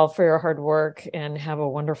you all for your hard work, and have a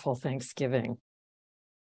wonderful Thanksgiving.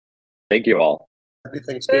 Thank you all. Happy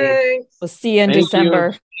Thanksgiving. Thanks. We'll see you in Thank you.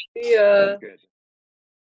 December. See ya. Good.